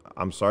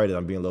 I'm sorry that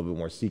I'm being a little bit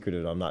more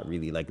secretive. I'm not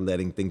really like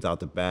letting things out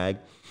the bag.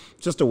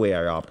 It's just the way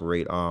I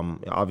operate.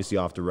 Obviously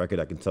off the record,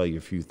 I can tell you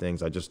a few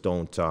things. I just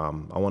don't,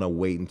 I want to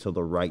wait until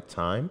the right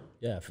time.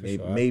 Yeah, for maybe,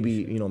 sure. Maybe,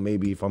 you know,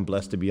 maybe if I'm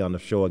blessed to be on the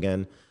show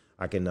again,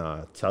 I can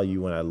tell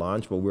you when I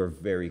launch, but we're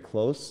very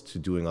close to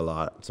doing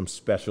some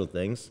special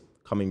things,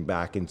 coming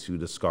back into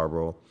the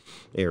Scarborough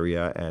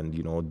area and,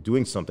 you know,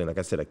 doing something. Like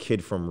I said, a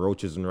kid from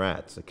Roaches and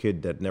Rats, a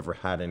kid that never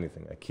had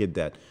anything, a kid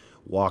that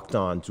walked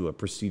on to a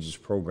prestigious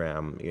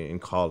program in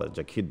college,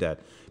 a kid that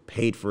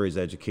paid for his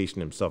education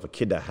himself, a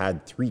kid that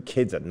had 3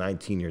 kids at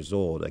 19 years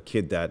old, a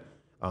kid that,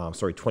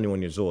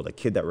 21 years old, a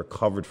kid that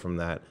recovered from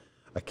that,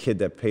 a kid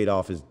that paid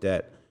off his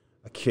debt,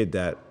 a kid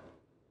that,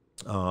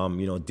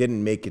 you know,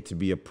 didn't make it to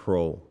be a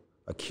pro,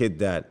 a kid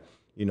that,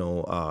 you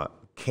know,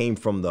 came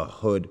from the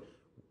hood,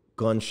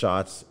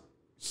 gunshots,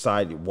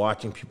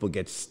 watching people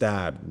get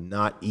stabbed,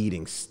 not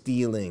eating,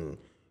 stealing,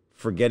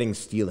 forgetting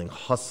stealing,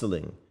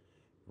 hustling,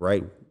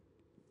 right?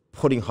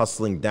 Putting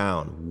hustling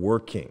down,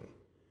 working,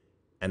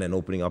 and then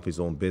opening up his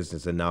own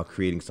business and now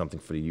creating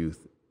something for the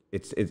youth.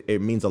 It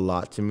means a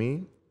lot to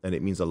me, and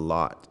it means a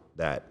lot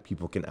that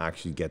people can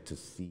actually get to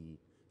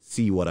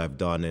see what I've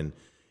done and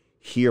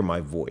hear my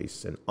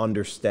voice and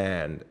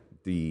understand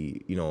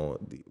the, you know,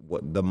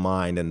 what the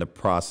mind and the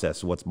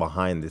process, what's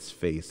behind this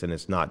face, and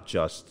it's not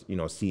just, you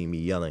know, seeing me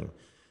yelling.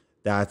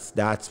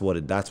 That's what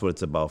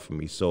it's about for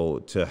me. So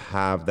to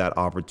have that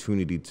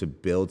opportunity to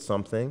build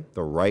something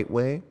the right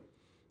way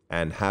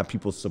and have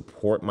people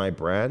support my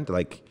brand,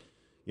 like,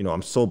 you know,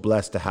 I'm so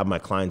blessed to have my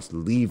clients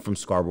leave from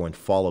Scarborough and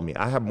follow me.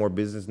 I have more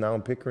business now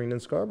in Pickering than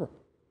Scarborough.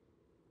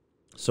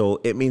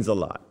 So it means a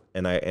lot.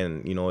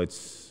 And you know,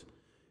 it's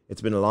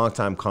been a long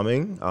time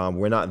coming.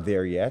 We're not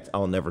there yet.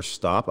 I'll never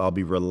stop. I'll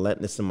be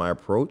relentless in my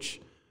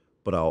approach,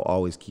 but I'll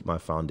always keep my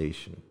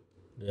foundation.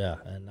 Yeah,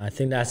 and I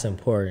think that's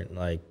important.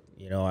 Like,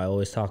 you know, I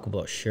always talk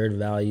about shared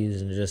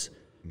values and just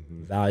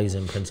values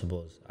and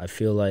principles. I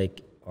feel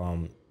like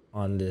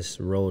on this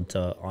road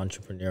to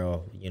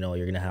entrepreneurial, you know,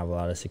 you're going to have a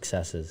lot of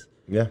successes.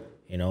 Yeah.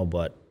 You know,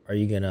 but are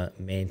you going to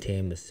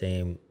maintain the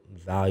same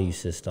value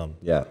system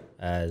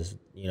as,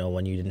 you know,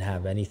 when you didn't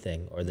have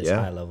anything or this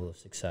high level of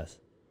success?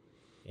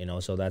 You know,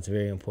 so that's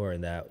very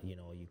important that, you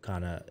know, you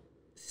kind of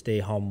stay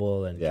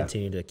humble and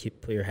continue to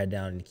put your head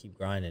down and keep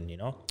grinding, you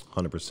know?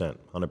 100%.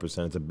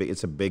 100%.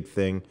 It's a big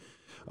thing.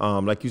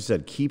 Like you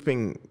said,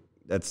 keeping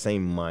that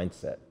same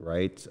mindset,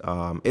 right?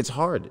 It's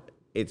hard.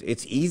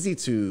 It's easy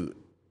to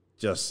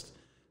just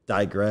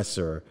digress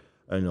or,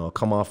 you know,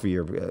 come off of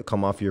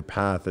your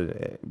path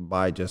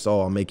by just,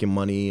 oh, I'm making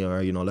money,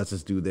 or, you know, let's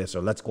just do this,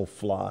 or let's go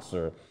floss,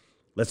 or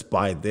let's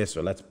buy this,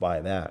 or let's buy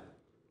that.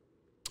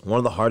 One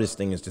of the hardest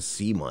things is to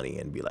see money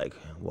and be like,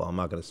 well, I'm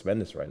not going to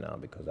spend this right now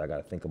because I got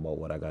to think about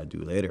what I got to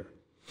do later.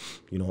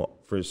 You know,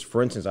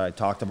 for instance, I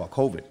talked about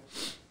COVID.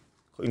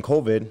 In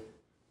COVID,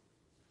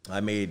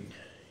 I made,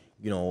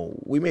 you know,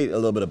 we made a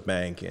little bit of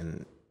bank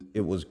and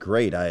it was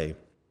great. I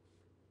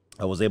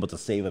was able to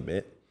save a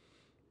bit.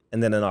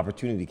 And then an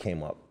opportunity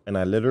came up, and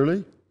I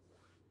literally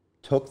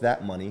took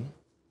that money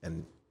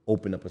and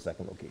opened up a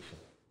second location.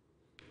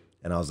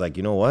 And I was like,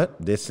 you know what?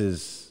 This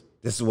is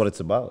what it's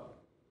about.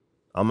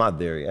 I'm not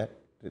there yet.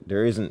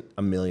 There isn't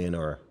 $1 million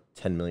or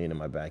 10 million in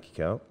my bank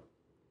account,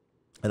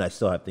 and I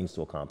still have things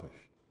to accomplish.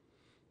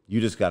 You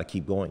just got to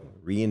keep going,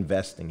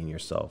 reinvesting in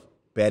yourself,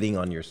 betting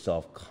on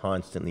yourself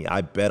constantly.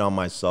 I bet on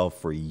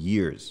myself for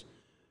years,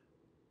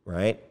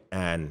 right?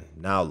 And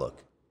now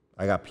look,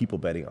 I got people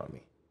betting on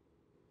me.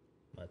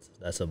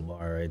 That's a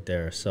bar right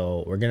there.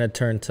 So we're going to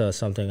turn to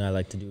something I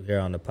like to do here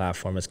on the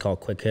platform. It's called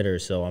Quick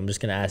Hitters. So I'm just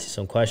going to ask you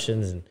some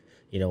questions, and,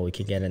 you know, we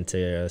can get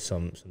into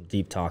some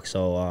deep talk.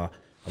 So I'm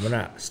going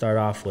to start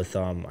off with,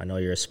 I know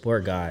you're a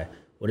sport guy.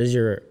 What is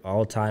your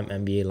all-time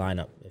NBA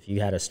lineup? If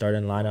you had a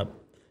starting lineup,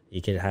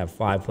 you could have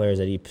 5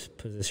 players at each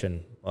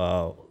position.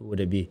 Who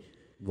would it be?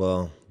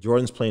 Well,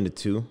 Jordan's playing the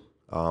 2.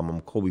 I'm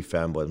a Kobe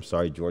fan, but I'm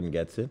sorry Jordan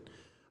gets it.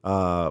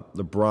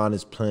 LeBron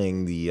is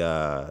playing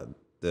the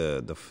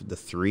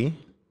 3.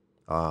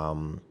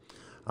 I'm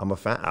a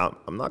fan.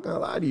 I'm not gonna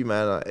lie to you,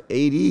 man.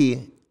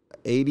 AD's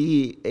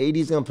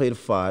gonna play the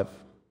 5.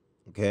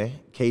 Okay,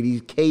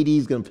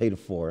 KD's gonna play the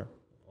 4.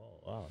 Oh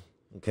wow.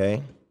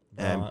 Okay,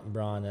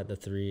 Bron at the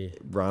 3.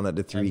 Bron at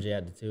the 3. MJ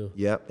at the 2.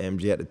 Yep,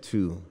 MJ at the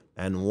 2.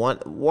 And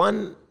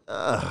one.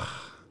 I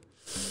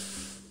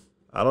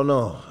don't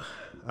know.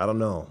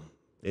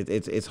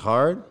 It's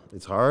hard.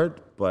 It's hard,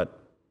 but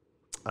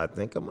I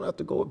think I'm gonna have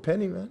to go with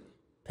Penny, man.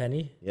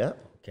 Penny? Yeah.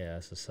 Okay,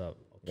 that's what's up.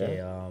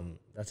 Okay,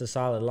 that's a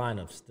solid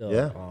lineup still.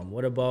 Yeah.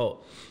 What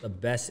about the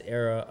best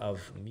era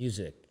of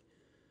music?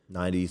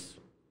 90s.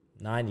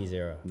 90s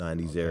era.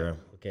 90s era.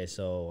 Okay,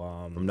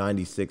 so from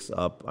 96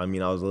 up. I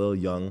mean, I was a little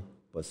young,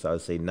 but so I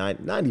would say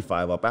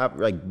 95 up.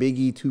 Like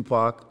Biggie,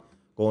 Tupac,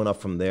 going up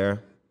from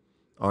there.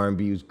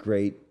 R&B was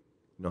great.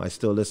 You know, I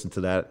still listen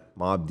to that.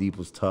 Mobb Deep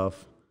was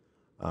tough.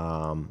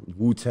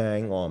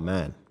 Wu-Tang. Oh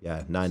man,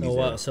 yeah, 90s.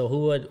 So, era. so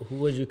who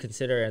would you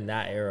consider in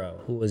that era?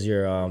 Who was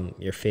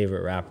your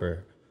favorite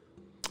rapper,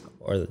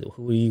 or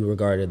who you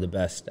regarded the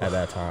best at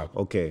that time?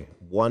 Okay,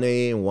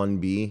 1A and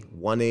 1B.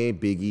 1A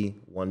Biggie,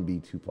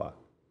 1B Tupac.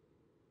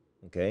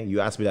 Okay,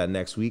 you ask me that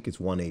next week, it's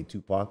 1A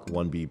Tupac,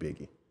 1B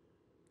Biggie.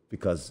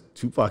 Because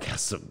Tupac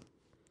has some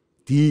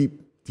deep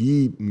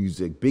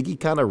music. Biggie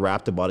kind of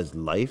rapped about his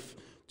life.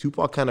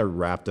 Tupac kind of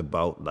rapped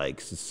about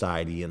like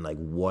society and like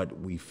what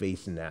we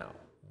face now.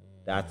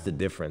 That's the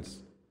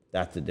difference.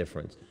 That's the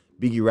difference.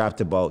 Biggie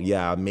rapped about,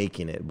 yeah, I'm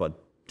making it, but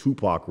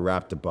Tupac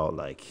rapped about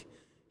like,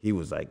 he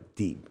was like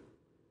deep.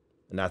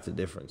 And that's the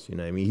difference, you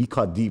know what I mean? He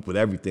cut deep with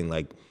everything.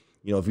 Like,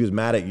 you know, if he was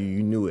mad at you,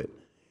 you knew it.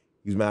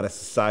 He was mad at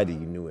society, you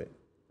knew it,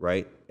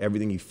 right?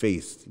 Everything he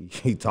faced,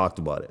 he talked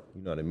about it,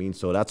 you know what I mean?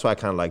 So that's why I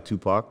kind of like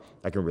Tupac.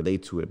 I can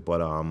relate to it, but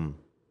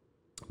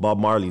Bob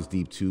Marley's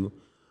deep too.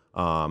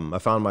 I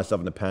found myself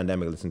in the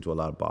pandemic listening to a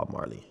lot of Bob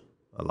Marley,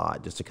 a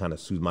lot, just to kind of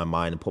soothe my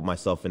mind and put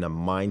myself in a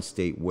mind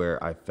state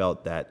where I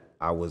felt that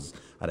I was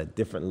at a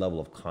different level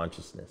of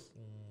consciousness.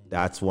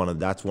 That's one of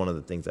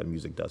the things that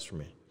music does for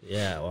me.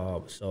 Yeah,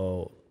 well,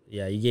 so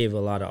yeah, you gave a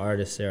lot of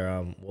artists there.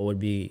 What would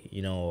be,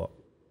 you know,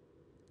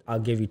 I'll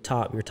give you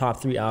your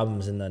top 3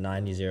 albums in the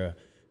 90s era.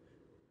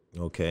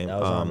 Okay. That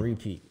was on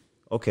repeat.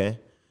 Okay.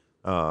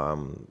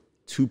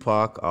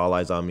 Tupac, All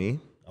Eyes on Me.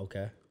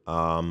 Okay.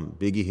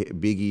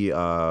 Biggie,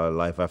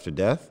 Life After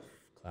Death.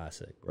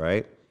 Classic.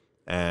 Right?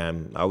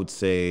 And I would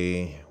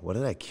say, what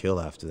did I kill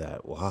after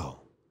that? Wow.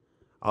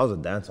 I was a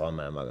dancehall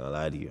man, I'm not gonna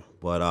lie to you.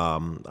 But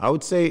I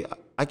would say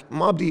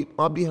Mobb Deep,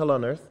 Hell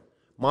on Earth.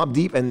 Mobb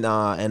Deep and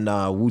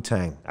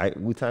Wu-Tang.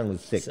 Wu-Tang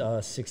was sick.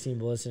 16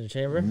 Bullets in the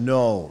Chamber?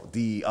 No,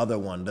 the other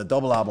one, the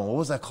double album. What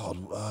was that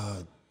called?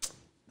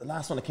 The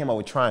last one that came out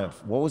with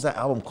Triumph. What was that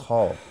album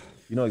called?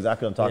 You know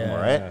exactly what I'm talking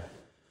about, right?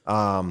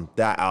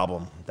 That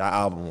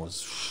album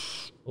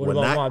was. What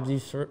about Mobb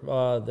Deep's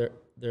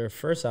their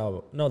first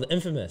album? No, the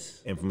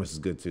Infamous. Infamous is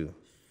good too.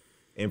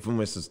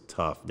 Infamous is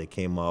tough. They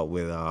came out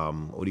with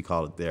what do you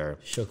call it there?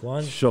 Shook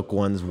Ones. Shook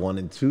Ones 1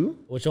 and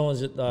 2. Which one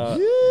was it?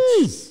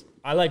 Yes.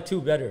 I like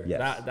 2 better.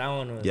 Yes. That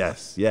one was.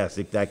 Yes.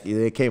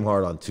 It came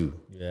hard on 2.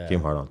 Yeah.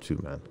 Came hard on 2,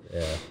 man.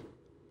 Yeah.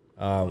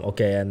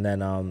 Okay, and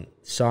then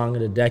Song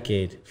of the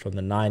Decade from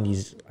the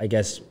 90s. I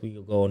guess we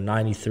could go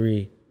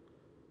 93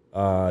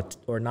 or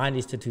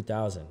 90s to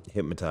 2000.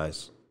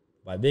 Hypnotize.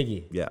 By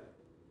Biggie. Yeah.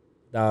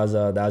 That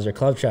was your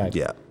club track.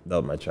 Yeah, that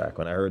was my track.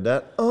 When I heard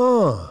that,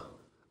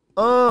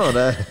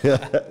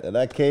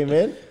 that came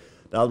in.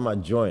 That was my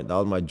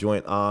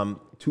joint.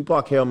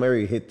 Tupac Hail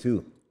Mary hit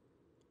too.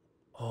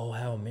 Oh,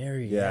 Hail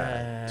Mary.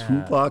 Yeah.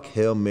 Tupac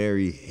Hail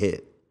Mary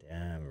hit.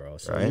 Damn, bro.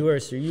 So right?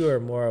 you were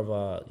more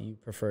of you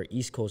prefer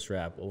East Coast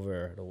rap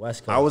over the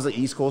West Coast. I was an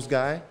East Coast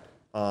guy.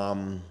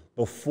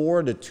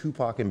 Before the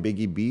Tupac and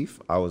Biggie beef,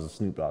 I was a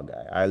Snoop Dogg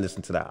guy. I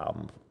listened to that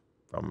album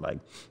from like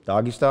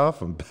Doggy Style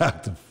from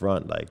back to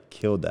front, like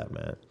killed that,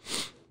 man.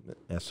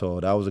 And so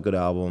that was a good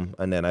album.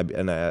 And then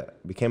I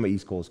became an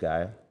East Coast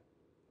guy.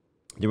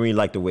 Didn't really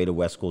like the way the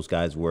West Coast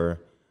guys were.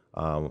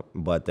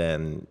 But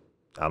then,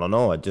 I don't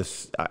know,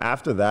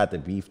 after that, the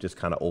beef just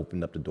kind of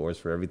opened up the doors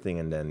for everything.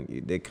 And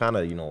then they kind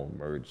of,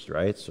 merged,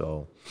 right?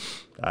 So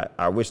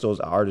I wish those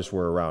artists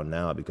were around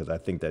now because I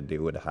think that they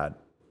would have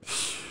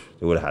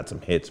had some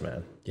hits,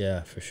 man.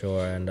 Yeah, for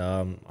sure. And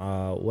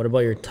what about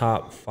your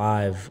top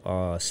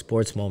 5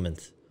 sports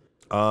moments?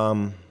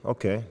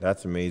 Okay,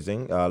 that's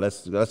amazing.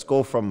 Let's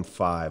go from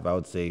 5. I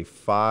would say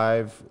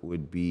 5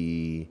 would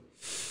be,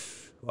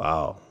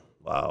 wow,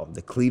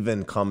 the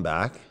Cleveland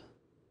comeback.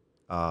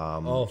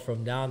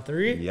 From down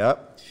 3?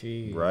 Yep.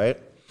 Jeez. Right.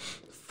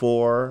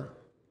 4,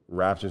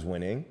 Raptors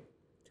winning.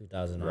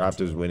 2019.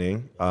 Raptors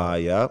winning.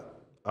 Yep.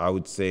 I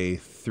would say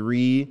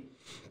 3.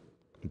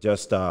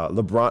 Just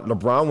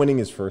LeBron winning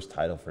his first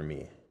title for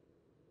me,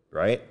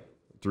 right?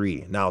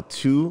 3. Now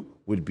 2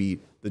 would be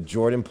the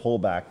Jordan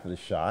pullback for the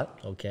shot.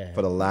 Okay.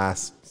 For the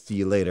last, see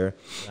you later.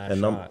 Last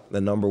shot. The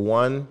number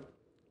 1,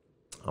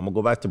 I'm gonna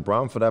go back to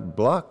Brown for that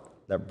block,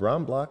 that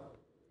Brown block.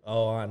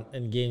 Oh,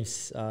 in game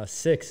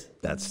 6.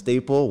 That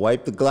staple,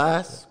 wipe the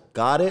glass,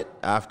 got it.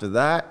 After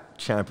that,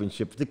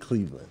 championship to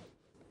Cleveland.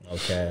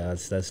 Okay,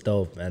 that's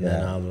dope. And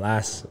then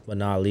last but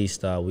not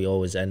least, we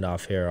always end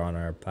off here on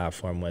our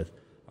platform with,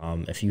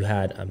 if you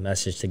had a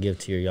message to give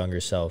to your younger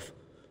self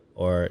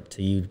or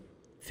to you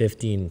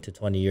 15 to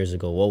 20 years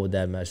ago, what would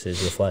that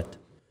message reflect?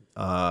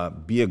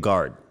 Be a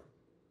guard.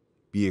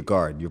 Be a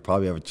guard. You'll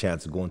probably have a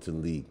chance to go into the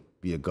league.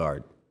 Be a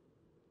guard.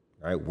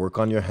 All right? Work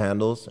on your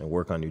handles and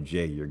work on your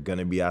J. You're going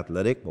to be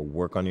athletic, but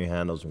work on your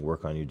handles and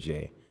work on your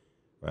J.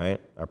 Right?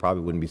 I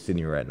probably wouldn't be sitting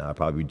here right now. I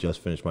probably just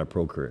finished my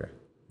pro career.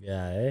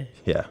 Yeah, eh?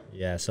 Yeah.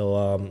 Yeah,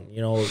 so,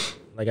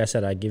 like I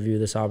said, I give you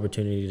this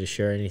opportunity to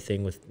share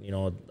anything with,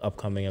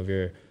 upcoming of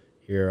your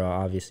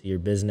obviously your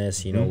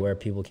business, where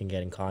people can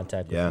get in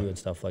contact with you and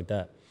stuff like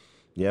that.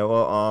 Yeah,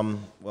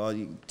 well,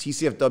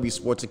 TCFW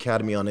Sports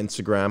Academy on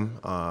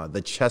Instagram,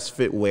 the Chess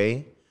Fit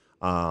Way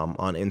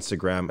on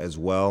Instagram as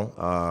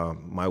well.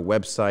 My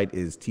website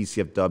is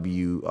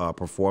TCFW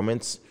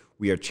Performance.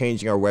 We are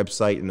changing our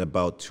website in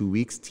about 2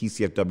 weeks,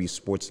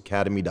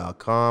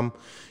 tcfwsportsacademy.com.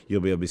 You'll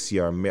be able to see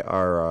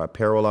our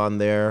apparel on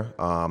there.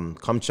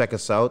 Come check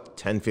us out,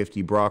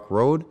 1050 Brock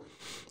Road,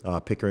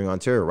 Pickering,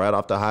 Ontario, right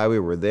off the highway.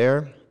 We're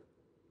there.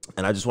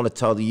 And I just want to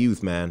tell the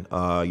youth, man,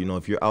 you know,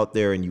 if you're out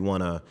there and you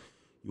want to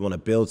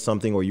build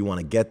something or you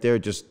want to get there,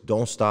 just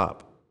don't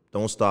stop.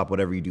 Don't stop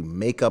whatever you do.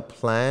 Make a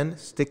plan,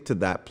 stick to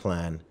that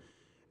plan.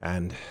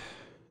 And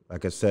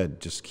like I said,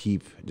 just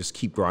keep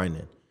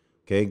grinding.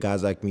 Okay,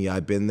 guys like me,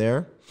 I've been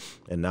there,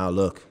 and now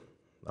look,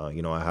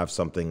 you know, I have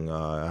something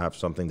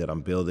that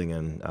I'm building,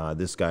 and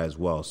this guy as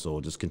well. So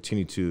just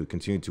continue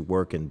to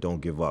work and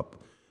don't give up.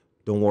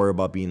 Don't worry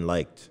about being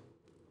liked.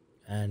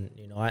 And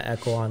you know, I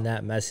echo on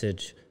that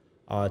message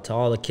to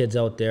all the kids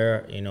out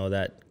there, you know,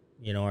 that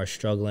are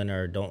struggling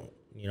or don't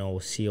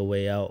see a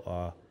way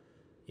out.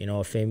 You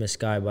know, a famous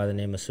guy by the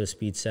name of Swiss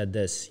Beats said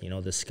this. You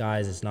know, the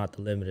skies is not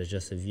the limit; it's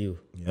just a view.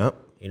 Yep.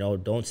 You know,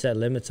 don't set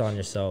limits on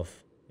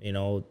yourself. You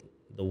know,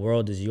 the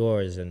world is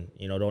yours, and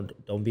you know,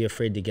 don't be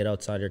afraid to get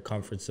outside your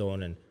comfort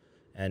zone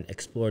and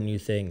explore new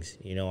things.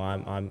 You know,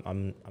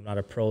 I'm not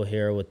a pro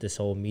here with this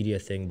whole media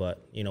thing,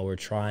 but you know, we're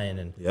trying,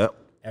 and yep.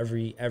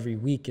 Every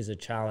week is a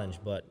challenge,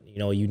 but you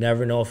know, you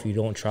never know if you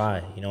don't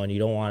try. You know, and you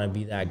don't want to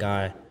be that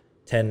guy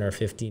 10 or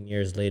 15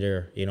 years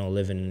later, you know,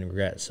 living in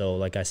regret. So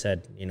like I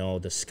said, you know,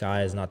 the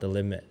sky is not the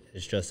limit;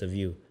 it's just a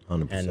view.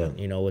 100%. And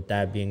you know, with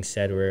that being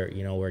said,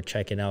 we're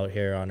checking out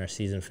here on our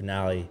season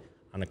finale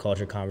on the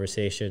Culture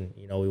Conversation.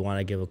 You know, we want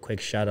to give a quick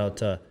shout out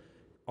to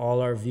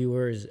all our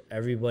viewers,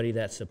 everybody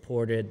that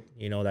supported,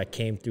 you know, that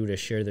came through to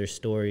share their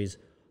stories,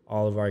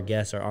 all of our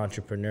guests, our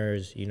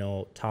entrepreneurs, you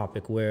know,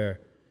 Topic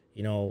Wear,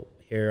 you know,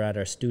 here at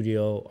our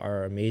studio,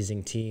 our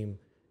amazing team,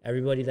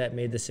 everybody that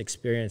made this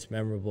experience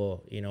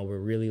memorable. You know, we're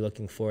really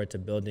looking forward to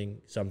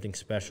building something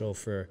special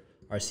for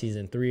our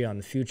season 3 on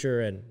the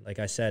future. And like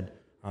I said,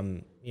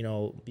 I'm, you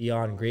know,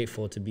 beyond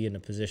grateful to be in a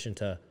position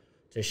to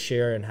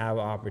share and have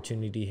an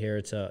opportunity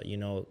here to, you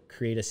know,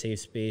 create a safe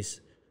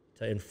space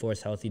to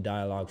enforce healthy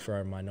dialogue for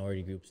our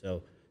minority group.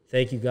 So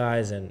thank you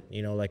guys. And,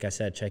 you know, like I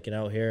said, check it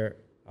out here.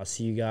 I'll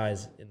see you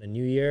guys in the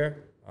new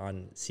year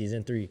on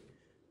season 3.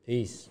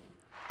 Peace.